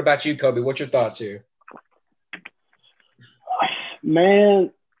you. What about you, Kobe? What's your thoughts here?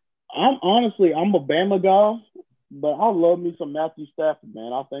 Man, I'm a Bama guy, but I love me some Matthew Stafford,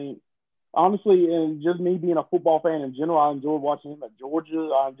 man. I think, honestly, and just me being a football fan in general, I enjoyed watching him at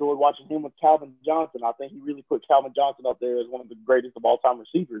Georgia. I enjoyed watching him with Calvin Johnson. I think he really put Calvin Johnson up there as one of the greatest of all-time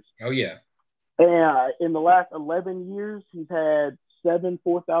receivers. Oh, yeah. And in the last 11 years, he's had 7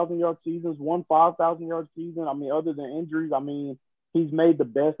 4,000-yard seasons, 1 5,000-yard season. I mean, other than injuries, I mean, he's made the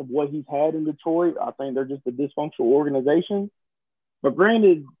best of what he's had in Detroit. I think they're just a dysfunctional organization. But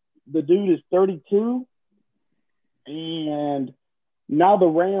granted, the dude is 32, and now the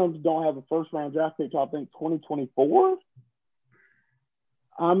Rams don't have a first-round draft pick till I think 2024.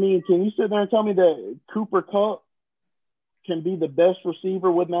 I mean, can you sit there and tell me that Cooper Kupp can be the best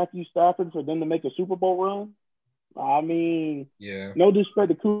receiver with Matthew Stafford for them to make a Super Bowl run? I mean, no disrespect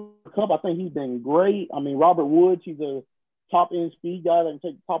to Cooper Kupp. I think he's been great. I mean, Robert Woods, he's a top-end speed guy that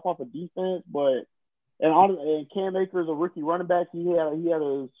can take the top off of defense. And Cam Akers, a rookie running back, he had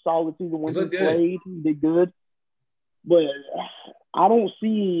a solid season when he played. He did good. But I don't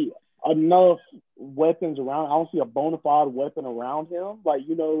see enough weapons around. I don't see a bona fide weapon around him. Like,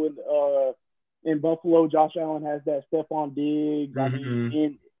 in Buffalo, Josh Allen has that Stephon Diggs. I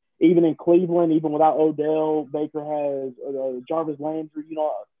mean, even in Cleveland, even without Odell, Baker has Jarvis Landry.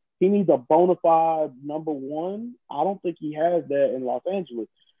 He needs a bona fide number one. I don't think he has that in Los Angeles.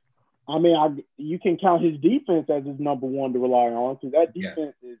 I mean, you can count his defense as his number one to rely on because that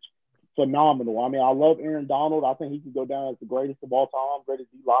defense is phenomenal. I mean, I love Aaron Donald. I think he could go down as the greatest of all time,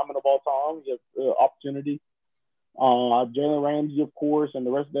 greatest D lineman of all time. He has opportunity. Jalen Ramsey, of course, and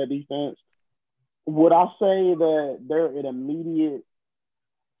the rest of that defense. Would I say that they're an immediate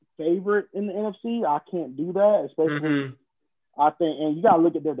favorite in the NFC? I can't do that, especially I think, and you got to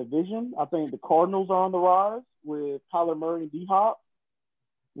look at their division. I think the Cardinals are on the rise with Kyler Murray and D-Hop.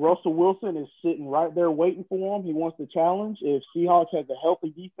 Russell Wilson is sitting right there waiting for him. He wants to challenge. If Seahawks has a healthy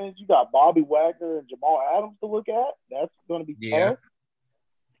defense, you got Bobby Wagner and Jamal Adams to look at. That's going to be tough.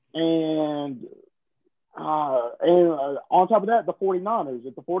 And on top of that, the 49ers.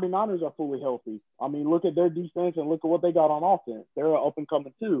 If the 49ers are fully healthy, I mean, look at their defense and look at what they got on offense. They're up and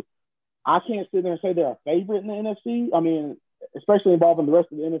coming too. I can't sit there and say they're a favorite in the NFC. I mean, especially involving the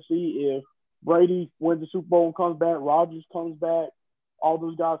rest of the NFC. If Brady wins the Super Bowl and comes back, Rodgers comes back, all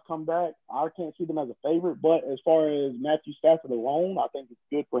those guys come back, I can't see them as a favorite. But as far as Matthew Stafford alone, I think it's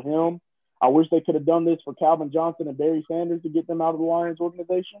good for him. I wish they could have done this for Calvin Johnson and Barry Sanders to get them out of the Lions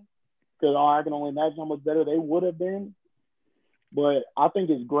organization, because I can only imagine how much better they would have been. But I think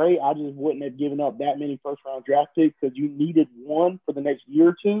it's great. I just wouldn't have given up that many first-round draft picks because you needed one for the next year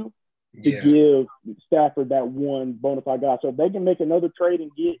or two to give Stafford that one bona fide guy. So if they can make another trade and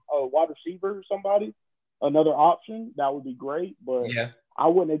get a wide receiver or somebody, another option, that would be great. But I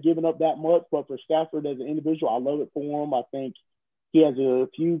wouldn't have given up that much. But for Stafford as an individual, I love it for him. I think he has a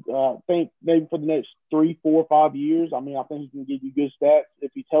few, think maybe for the next 3, 4, 5 years. I mean, I think he can give you good stats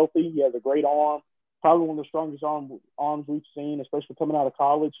if he's healthy. He has a great arm. probably one of the strongest arms we've seen, especially coming out of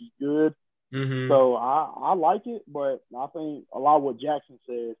college. He's good. Mm-hmm. So I like it, but I think a lot of what Jackson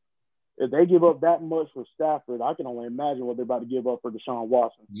said, if they give up that much for Stafford, I can only imagine what they're about to give up for Deshaun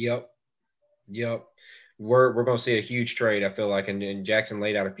Watson. Yep. We're going to see a huge trade, I feel like, and Jackson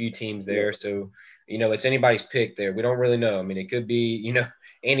laid out a few teams there. So, it's anybody's pick there. We don't really know. I mean, it could be,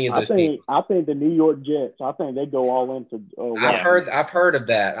 any of those people. I think the New York Jets, I think they go all into I've heard of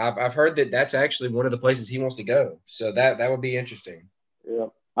that. I've heard that that's actually one of the places he wants to go. So that would be interesting. Yeah.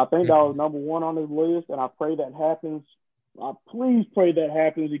 I think that was number one on his list, and I pray that happens. Please pray that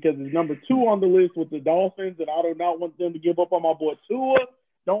happens because it's number 2 on the list with the Dolphins, and I do not want them to give up on my boy Tua.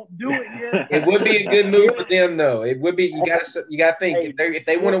 Don't do it yet. It would be a good move for them, though. It would be. You got to think if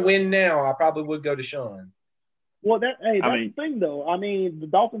they want to win now, I probably would go to Sean. Well, that's the thing, though. I mean, the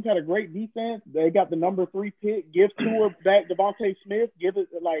Dolphins had a great defense. They got the number 3 pick. Give Tua back Devontae Smith. Get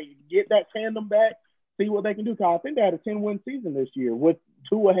that tandem back. See what they can do. Because I think they had a 10-win season this year. With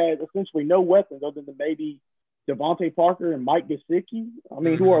Tua had essentially no weapons other than maybe Devontae Parker and Mike Gesicki. I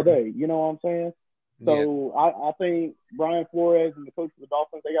mean, who are they? You know what I'm saying? So yeah. I think Brian Flores and the coach of the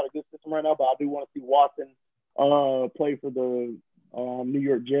Dolphins, they got a good system right now. But I do want to see Watson play for the New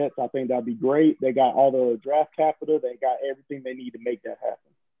York Jets. I think that'd be great. They got all the draft capital. They got everything they need to make that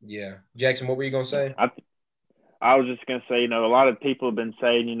happen. Yeah. Jackson, what were you going to say? I was just going to say, a lot of people have been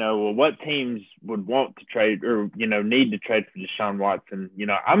saying, well, what teams would want to trade or, need to trade for Deshaun Watson?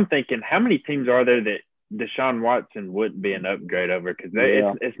 I'm thinking how many teams are there that Deshaun Watson wouldn't be an upgrade over? Because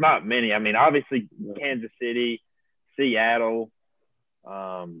it's not many. I mean, obviously Kansas City, Seattle,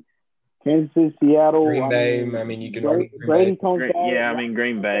 Kansas City, Seattle, Green Bay. I mean, you can argue Green Bay.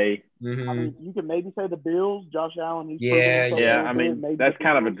 Green Bay. Mm-hmm. I mean, you could maybe say the Bills. Josh Allen. Yeah. I mean, that's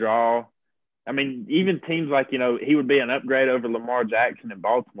kind of a draw. I mean, even teams like he would be an upgrade over Lamar Jackson in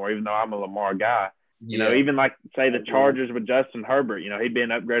Baltimore, even though I'm a Lamar guy. Even like say the Chargers with Justin Herbert. He'd be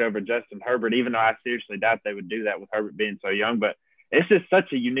an upgrade over Justin Herbert, even though I seriously doubt they would do that with Herbert being so young. But it's just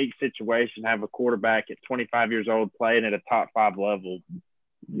such a unique situation to have a quarterback at 25 years old playing at a top 5 level.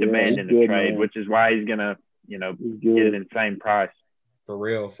 Demanding a trade, which is why he's gonna, get an insane price. For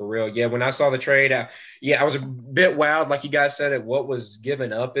real. Yeah, when I saw the trade, I was a bit wowed, like you guys said, at what was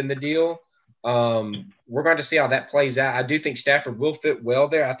given up in the deal. We're going to see how that plays out. I do think Stafford will fit well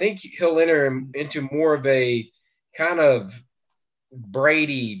there. I think he'll enter into more of a kind of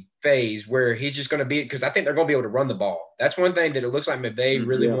Brady phase where he's just going to be, because I think they're going to be able to run the ball. That's one thing that it looks like McVay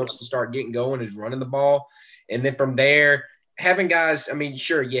really wants to start getting going is running the ball, and then from there. Having guys, I mean,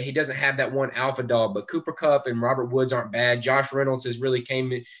 sure, yeah, he doesn't have that one alpha dog, but Cooper Kupp and Robert Woods aren't bad. Josh Reynolds has really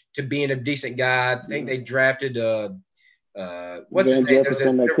came to being a decent guy. I think they drafted what's his name?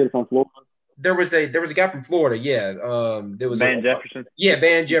 There was a guy from Florida, yeah. There was Van Jefferson. Yeah,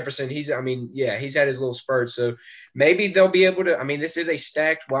 Van Jefferson. He's had his little spurts. So maybe they'll be able to. I mean, this is a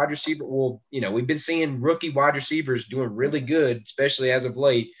stacked wide receiver. Well, we've been seeing rookie wide receivers doing really good, especially as of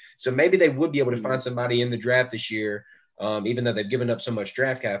late. So maybe they would be able to find somebody in the draft this year. Even though they've given up so much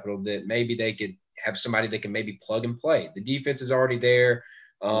draft capital, that maybe they could have somebody that can maybe plug and play. The defense is already there.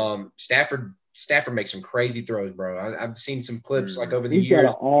 Stafford makes some crazy throws, bro. I've seen some clips like over the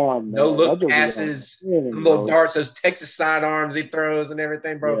years. No look passes, little darts, those Texas sidearms he throws and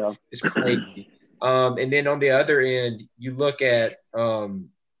everything, bro. Yeah. It's crazy. And then on the other end, you look at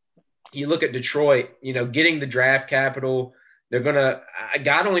Detroit. Getting the draft capital. They're gonna.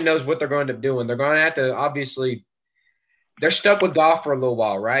 God only knows what they're going to end up doing. They're going to have to obviously. They're stuck with Goff for a little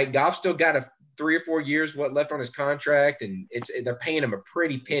while, right? Goff still got 3 or 4 years left on his contract, and they're paying him a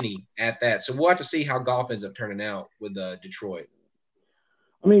pretty penny at that. So we'll have to see how Goff ends up turning out with Detroit.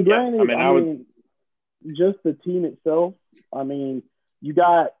 I mean, granted, just the team itself. I mean, you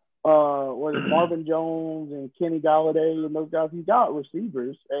got Marvin Jones and Kenny Galladay and those guys. You got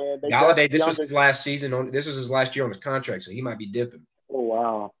receivers, and Galladay. This was his last season. This was his last year on his contract, so he might be dipping. Oh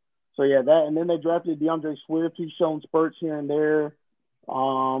wow. So yeah, that, and then they drafted DeAndre Swift. He's shown spurts here and there.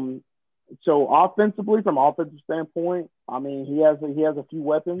 So offensively, from an offensive standpoint, I mean, he has a few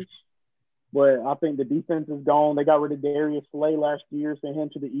weapons, but I think the defense is gone. They got rid of Darius Slay last year, sent him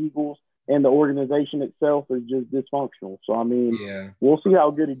to the Eagles, and the organization itself is just dysfunctional. So I mean, We'll see how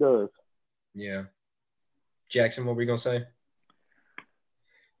good he does. Yeah. Jackson, what were you gonna say?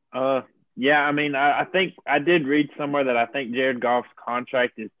 Yeah, I mean, I think I did read somewhere that I think Jared Goff's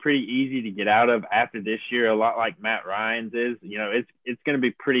contract is pretty easy to get out of after this year, a lot like Matt Ryan's is. It's going to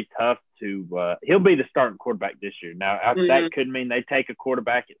be pretty tough to he'll be the starting quarterback this year. Now, that could mean they take a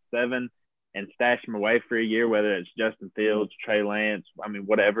quarterback at 7 and stash him away for a year, whether it's Justin Fields, Trey Lance, I mean,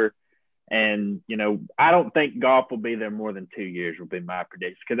 whatever. And, I don't think Goff will be there more than 2 years will be my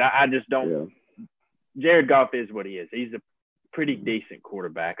prediction because I just don't Jared Goff is what he is. He's a pretty decent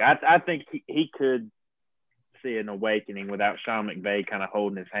quarterback. I think he could see an awakening without Sean McVay kind of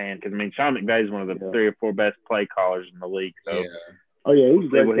holding his hand. Because, I mean, Sean McVay is one of the 3 or 4 best play callers in the league. So,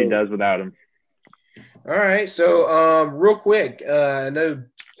 he's see what he does without him. All right. So, real quick, I know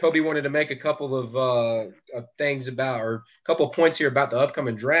Toby wanted to make a couple of things about, or a couple of points here about the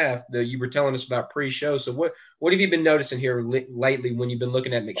upcoming draft that you were telling us about pre-show. So, what have you been noticing here lately when you've been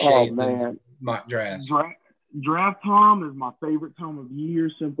looking at McShay and mock drafts? Draft time is my favorite time of year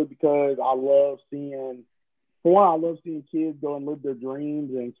simply because I love seeing kids go and live their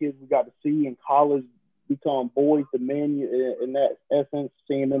dreams, and kids we got to see in college become boys to men in that essence,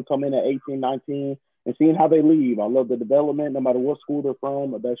 seeing them come in at 18, 19, and seeing how they leave. I love the development, no matter what school they're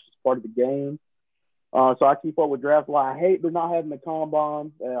from. That's just part of the game. So I keep up with draft. I hate they're not having the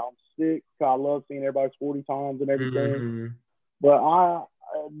combine. I'm sick because I love seeing everybody's 40 times and everything. Mm-hmm. But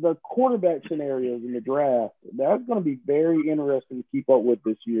the quarterback scenarios in the draft, that's going to be very interesting to keep up with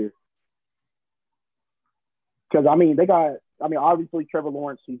this year. Because, obviously Trevor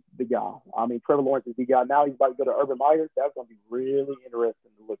Lawrence, he's the guy. Trevor Lawrence is the guy. Now he's about to go to Urban Meyer. That's going to be really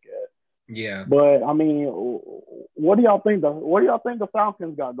interesting to look at. Yeah. But, what do y'all think the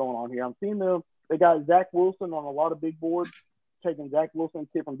Falcons got going on here? I'm seeing them. They got Zach Wilson on a lot of big boards, taking Zach Wilson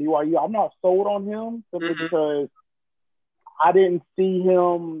kid from BYU. I'm not sold on him simply because I didn't see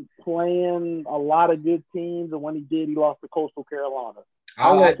him playing a lot of good teams, and when he did, he lost to Coastal Carolina.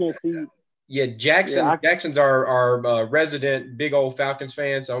 I can't see. Yeah, Jackson's our resident big old Falcons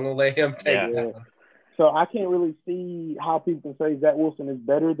fan, so I'm going to let him take that one. So I can't really see how people can say Zach Wilson is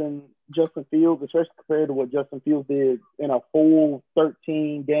better than Justin Fields, especially compared to what Justin Fields did in a full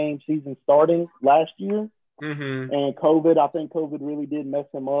 13-game season starting last year. Mm-hmm. And I think COVID really did mess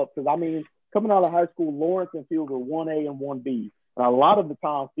him up. Because, coming out of high school, Lawrence and Fields were 1A and 1B. And a lot of the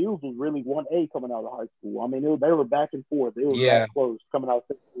time, Fields was really 1A coming out of high school. They were back and forth. It was that close coming out of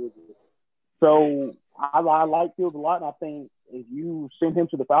 6 years. So I like Fields a lot, and I think if you send him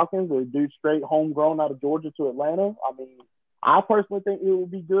to the Falcons or do straight homegrown out of Georgia to Atlanta, I personally think it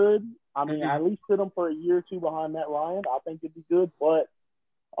would be good. At least sit him for a year or two behind Matt Ryan. I think it'd be good, but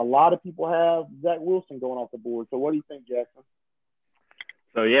a lot of people have Zach Wilson going off the board. So what do you think, Jackson?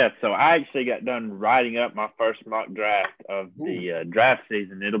 So I actually got done writing up my first mock draft of the draft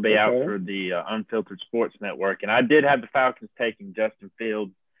season. It'll be out for the Unfiltered Sports Network, and I did have the Falcons taking Justin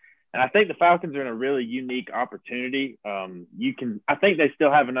Fields. And I think the Falcons are in a really unique opportunity. I think they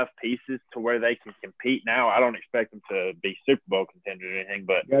still have enough pieces to where they can compete now. I don't expect them to be Super Bowl contenders or anything,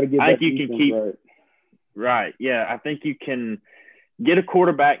 but I think you can keep right. Yeah, I think you can get a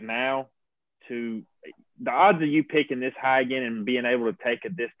quarterback now. The odds of you picking this high again and being able to take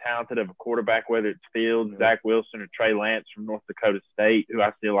this talented of a quarterback, whether it's Fields, Zach Wilson, or Trey Lance from North Dakota State, who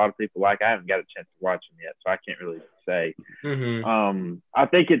I see a lot of people like. I haven't got a chance to watch him yet, so I can't really say. Mm-hmm. I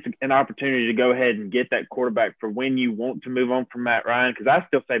think it's an opportunity to go ahead and get that quarterback for when you want to move on from Matt Ryan, because I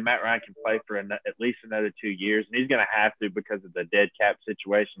still say Matt Ryan can play for at least another 2 years, and he's going to have to because of the dead cap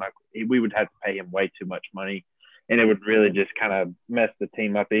situation. We would have to pay him way too much money, and it would really just kind of mess the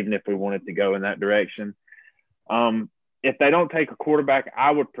team up, even if we wanted to go in that direction. If they don't take a quarterback,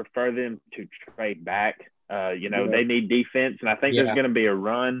 I would prefer them to trade back. They need defense, and I think there's going to be a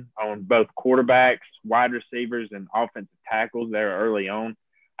run on both quarterbacks, wide receivers, and offensive tackles there early on.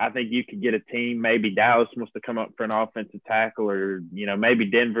 I think you could get a team, maybe Dallas wants to come up for an offensive tackle, or,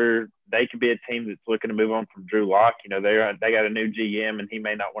 maybe Denver. They could be a team that's looking to move on from Drew Lock. They got a new GM, and he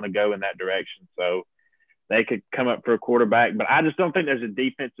may not want to go in that direction. So they could come up for a quarterback. But I just don't think there's a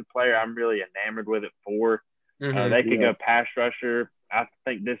defensive player I'm really enamored with it for. They could go pass rusher. I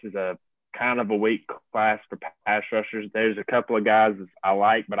think this is a kind of a weak class for pass rushers. There's a couple of guys I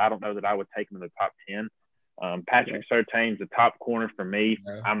like, but I don't know that I would take them in the top 10. Patrick Surtain's the top corner for me.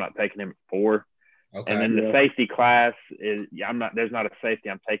 I'm not taking him at 4. Okay. And then the safety class is there's not a safety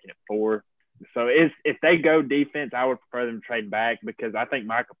I'm taking at 4. So if they go defense, I would prefer them to trade back, because I think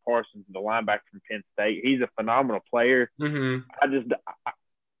Micah Parsons, the linebacker from Penn State, he's a phenomenal player. Mm-hmm.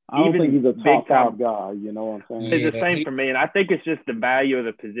 I don't think he's a top 5 guy, you know what I'm saying? It's the same for me, and I think it's just the value of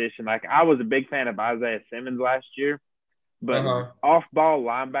the position. Like, I was a big fan of Isaiah Simmons last year, but off-ball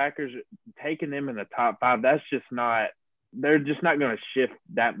linebackers, taking them in the top 5, they're just not going to shift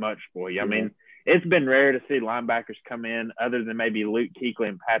that much for you. I mean, it's been rare to see linebackers come in, other than maybe Luke Kuechly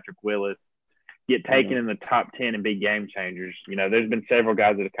and Patrick Willis, get taken in the top 10 and be game changers. There's been several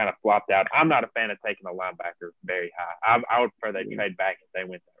guys that have kind of flopped out. I'm not a fan of taking a linebacker very high. I would prefer they trade back if they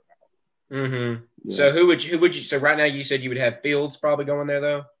went that route. Mm-hmm. Yeah. So who would you? So right now you said you would have Fields probably going there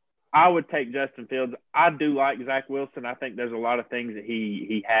though. I would take Justin Fields. I do like Zach Wilson. I think there's a lot of things that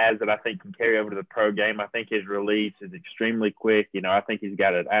he has that I think can carry over to the pro game. I think his release is extremely quick. I think he's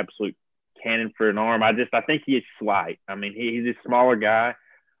got an absolute cannon for an arm. I think he is slight. I mean, he's a smaller guy.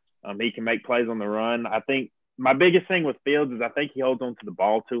 He can make plays on the run. I think my biggest thing with Fields is I think he holds on to the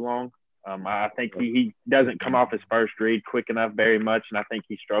ball too long. I think he doesn't come off his first read quick enough very much, and I think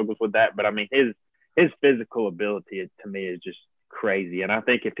he struggles with that. But, I mean, his physical ability to me is just crazy. And I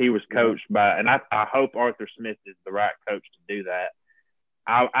think if he was coached by – and I hope Arthur Smith is the right coach to do that.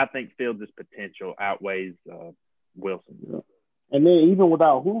 I think Fields' potential outweighs Wilson. Yeah. And then even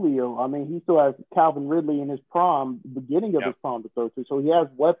without Julio, I mean, he still has Calvin Ridley in his prime, beginning of his prime to throw to. So he has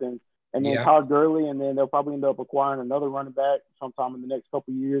weapons. And then Todd Gurley, and then they'll probably end up acquiring another running back sometime in the next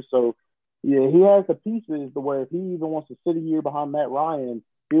couple of years. So, yeah, he has the pieces to where if he even wants to sit a year behind Matt Ryan,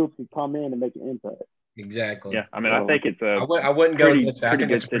 Fields could come in and make an impact. Exactly. Yeah, I mean, I think it's I wouldn't go against that. I think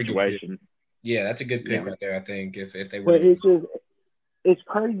good that's a pretty situation. Yeah, that's a good pick right there, I think, if they were. But it's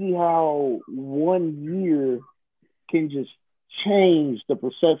crazy how 1 year can just change the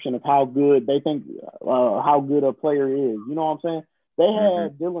perception of how good they think how good a player is. You know what I'm saying? They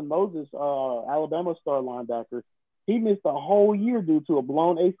had Dylan Moses, Alabama star linebacker. He missed a whole year due to a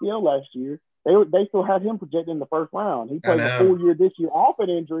blown ACL last year. They still had him projected in the first round. He played a full year this year off an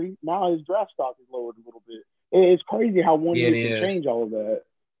injury. Now his draft stock is lowered a little bit. It's crazy how 1 year can change all of that.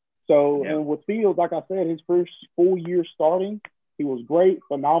 So, and with Fields, like I said, his first full year starting, he was great,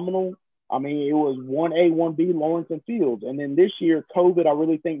 phenomenal. I mean, it was 1A, 1B, Lawrence and Fields. And then this year, COVID, I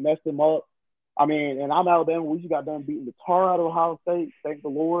really think messed him up. I mean, and I'm Alabama. We just got done beating the tar out of Ohio State. Thank the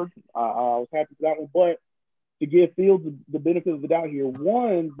Lord. I was happy for that one. But to give Fields the benefit of the doubt here,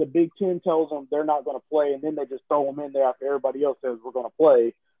 one, the Big Ten tells them they're not going to play, and then they just throw him in there after everybody else says we're going to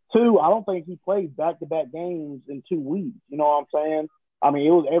play. Two, I don't think he played back-to-back games in 2 weeks. You know what I'm saying? I mean,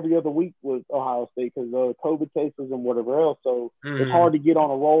 it was every other week with Ohio State because of COVID cases and whatever else. So it's hard to get on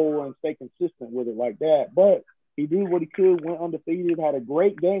a roll and stay consistent with it like that. But he did what he could, went undefeated, had a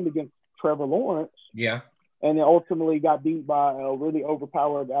great game against Trevor Lawrence. Yeah. And then ultimately got beat by a really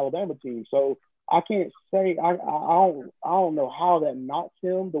overpowered Alabama team. So I can't say I don't know how that knocks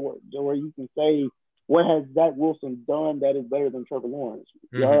him to where you can say what has Zach Wilson done that is better than Trevor Lawrence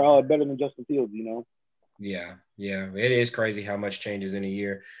or better than Justin Fields, you know? Yeah. It is crazy how much changes in a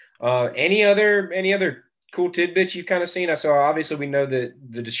year. Any other cool tidbits you've kind of seen? So obviously we know that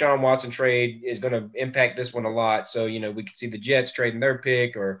the Deshaun Watson trade is going to impact this one a lot. So, we could see the Jets trading their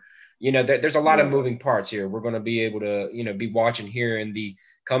pick or, there's a lot of moving parts here. We're going to be able to, be watching here in the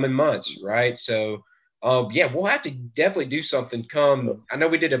coming months, right? So, we'll have to definitely do something I know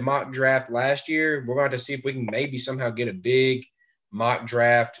we did a mock draft last year. We're going to have to see if we can maybe somehow get a big mock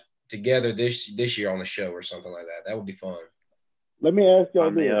draft together this year on the show or something like that. That would be fun. Let me ask y'all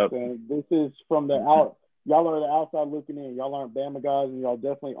this. This is from the out. Y'all are the outside looking in. Y'all aren't Bama guys, and y'all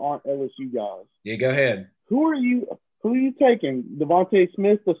definitely aren't LSU guys. Yeah, go ahead. Who are you taking? Devontae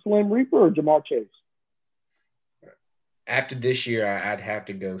Smith, the Slim Reaper, or Jamar Chase? After this year, I'd have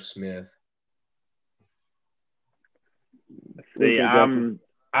to go Smith. See, I'm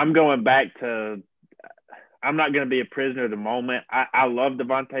going back to – I'm not going to be a prisoner of the moment. I love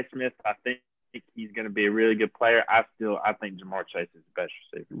Devontae Smith. I think he's going to be a really good player. I think Jamar Chase is the best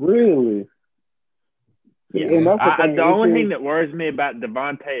receiver. Really? Yeah. And the only thing that worries me about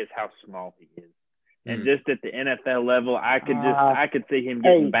Devontae is how small he is. And just at the NFL level, I could see him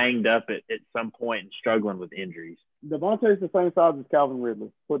getting banged up at some point and struggling with injuries. Devontae's the same size as Calvin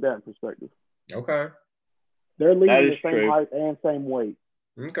Ridley. Put that in perspective. Okay. They're leading the same height and same weight.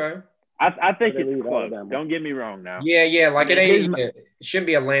 Okay. I think it's close. Don't get me wrong now. Yeah. Like it shouldn't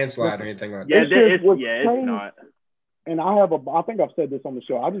be a landslide or anything like that. It's not. And I think I've said this on the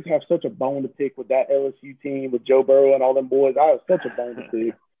show. I just have such a bone to pick with that LSU team with Joe Burrow and all them boys. I have such a bone to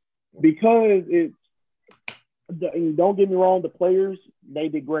pick because don't get me wrong, the players, they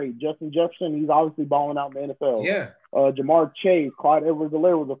did great. Justin Jefferson, he's obviously balling out in the NFL. Yeah. Jamar Chase, Clyde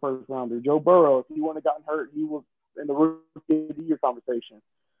Edwards-Helaire was a first rounder. Joe Burrow, if he wouldn't have gotten hurt, he was in the Rookie of the Year conversation.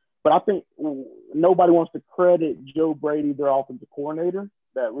 But I think nobody wants to credit Joe Brady, their offensive coordinator,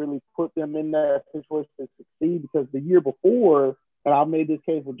 that really put them in that situation to succeed because the year before, and I made this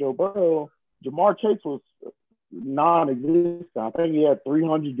case with Joe Burrow, Jamar Chase was non-existent. I think he had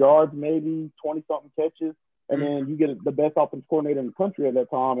 300 yards, maybe 20-something catches. And then you get the best offensive coordinator in the country at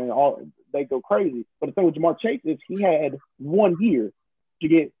that time, and they go crazy. But the thing with Jamar Chase is he had 1 year to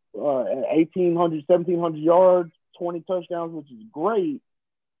get 1,800, 1,700 yards, 20 touchdowns, which is great.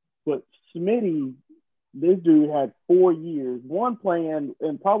 But Smitty, this dude had 4 years, one playing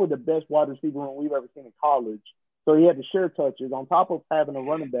in probably the best wide receiver room we've ever seen in college, So he had to share touches on top of having a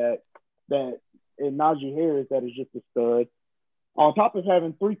running back that in Najee Harris that is just a stud. On top of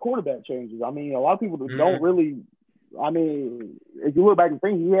having 3 quarterback changes. I mean, a lot of people don't really. I mean, if you look back and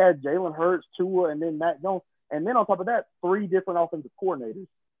think, he had Jalen Hurts, Tua, and then Matt Jones, and then on top of that, 3 different offensive coordinators,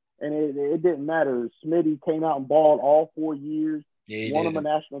 and it didn't matter. Smitty came out and balled all 4 years, won them a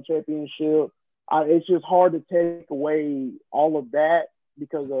national championship. It's just hard to take away all of that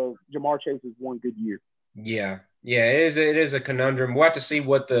because of Jamar Chase's one good year. Yeah, it is a conundrum. We'll have to see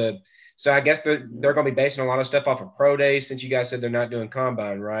what so I guess they're going to be basing a lot of stuff off of pro days since you guys said they're not doing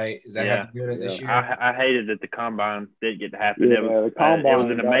combine, right? Is that how they're doing it this year? I hated that the combine didn't get to happen. Yeah, it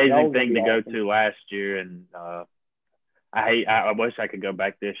was an amazing thing to go to last year, and I wish I could go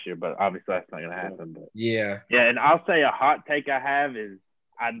back this year, but obviously that's not going to happen. But yeah, and I'll say a hot take I have is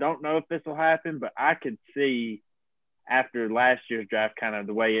I don't know if this will happen, but I could see after last year's draft, kind of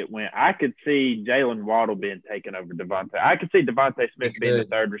the way it went, I could see Jalen Waddle being taken over Devontae. I could see Devontae Smith being the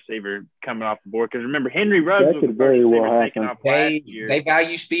third receiver coming off the board. Because remember, Henry Ruggs was the first receiver taken off last year. They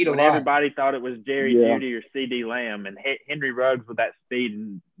value speed a lot. Everybody thought it was Jerry Jeudy or C.D. Lamb, and Henry Ruggs with that speed.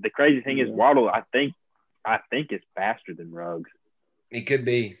 And the crazy thing is Waddle, I think is faster than Ruggs. It could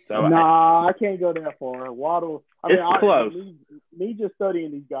be. So I can't go that far. Waddle. It's close. Me just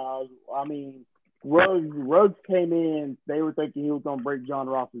studying these guys. I mean. Ruggs came in, they were thinking he was going to break John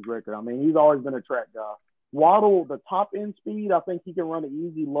Ross's record. I mean, he's always been a track guy. Waddle, the top end speed, I think he can run an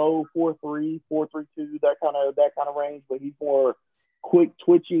easy low 4.3, 4.32, that kind of range, but he's more quick,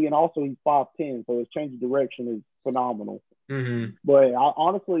 twitchy, and also he's 5'10", so his change of direction is phenomenal. Mm-hmm. But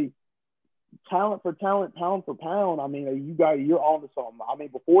honestly, talent for talent, pound for pound, I mean, you're on to something. I mean,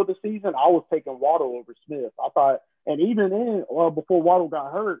 before the season, I was taking Waddle over Smith. I thought, and even then, before Waddle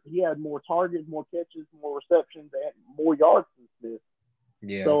got hurt, he had more targets, more catches, more receptions, and more yards than Smith.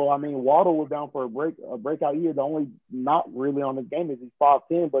 Yeah. So, I mean, Waddle was down for a breakout year. The only not really on the game is he's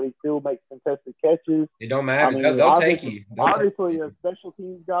 5'10", but he still makes contested catches. It don't matter. I mean, they'll take you. Obviously, a special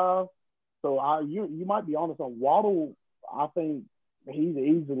teams guy. So, you might be honest on Waddle. I think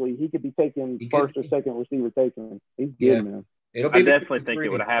he could be taken first or second receiver taken. He's good, man. I definitely think it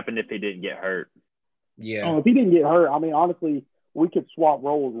would have happened if he didn't get hurt. Yeah. If he didn't get hurt, I mean, honestly, we could swap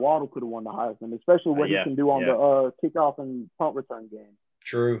roles. Waddle could have won the Heisman, especially what he can do on the kickoff and punt return game.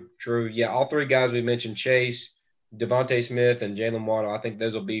 True. Yeah, all 3 guys we mentioned, Chase, Devontae Smith, and Jalen Waddle, I think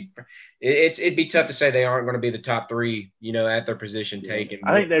those will be – it'd be tough to say they aren't going to be the top 3, at their position taken.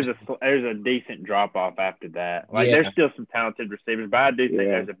 I think there's a decent drop-off after that. There's still some talented receivers, but I do think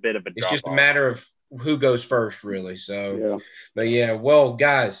there's a bit of a drop-off. It's just a matter of who goes first, really. So, But, well,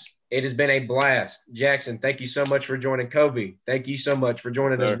 guys – it has been a blast. Jackson, thank you so much for joining. Kobe, thank you so much for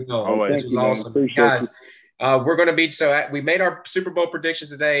joining us. Always. This was awesome. Guys, we're going to be – so we made our Super Bowl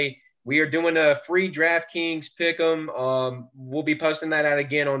predictions today. We are doing a free DraftKings Pick'em. We'll be posting that out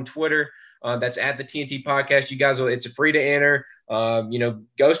again on Twitter. That's at the TNT Podcast. You guys it's free to enter.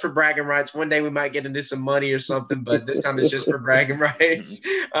 Goes for bragging rights. One day we might get into some money or something, but this time it's just for bragging rights.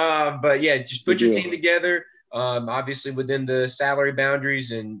 But, just put your team together. Obviously within the salary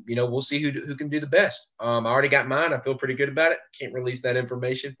boundaries, and we'll see who can do the best. I already got mine. I feel pretty good about it. Can't release that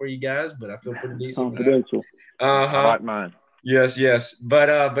information for you guys, but I feel pretty decent. Confidential. I like mine. Yes.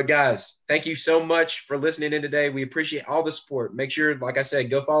 But guys, thank you so much for listening in today. We appreciate all the support. Make sure, like I said,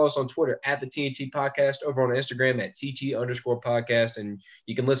 go follow us on Twitter at the TNT Podcast, over on Instagram at TT_podcast, and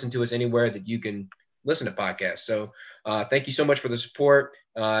you can listen to us anywhere that you can listen to podcasts. So thank you so much for the support.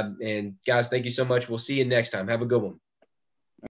 And guys, thank you so much. We'll see you next time. Have a good one.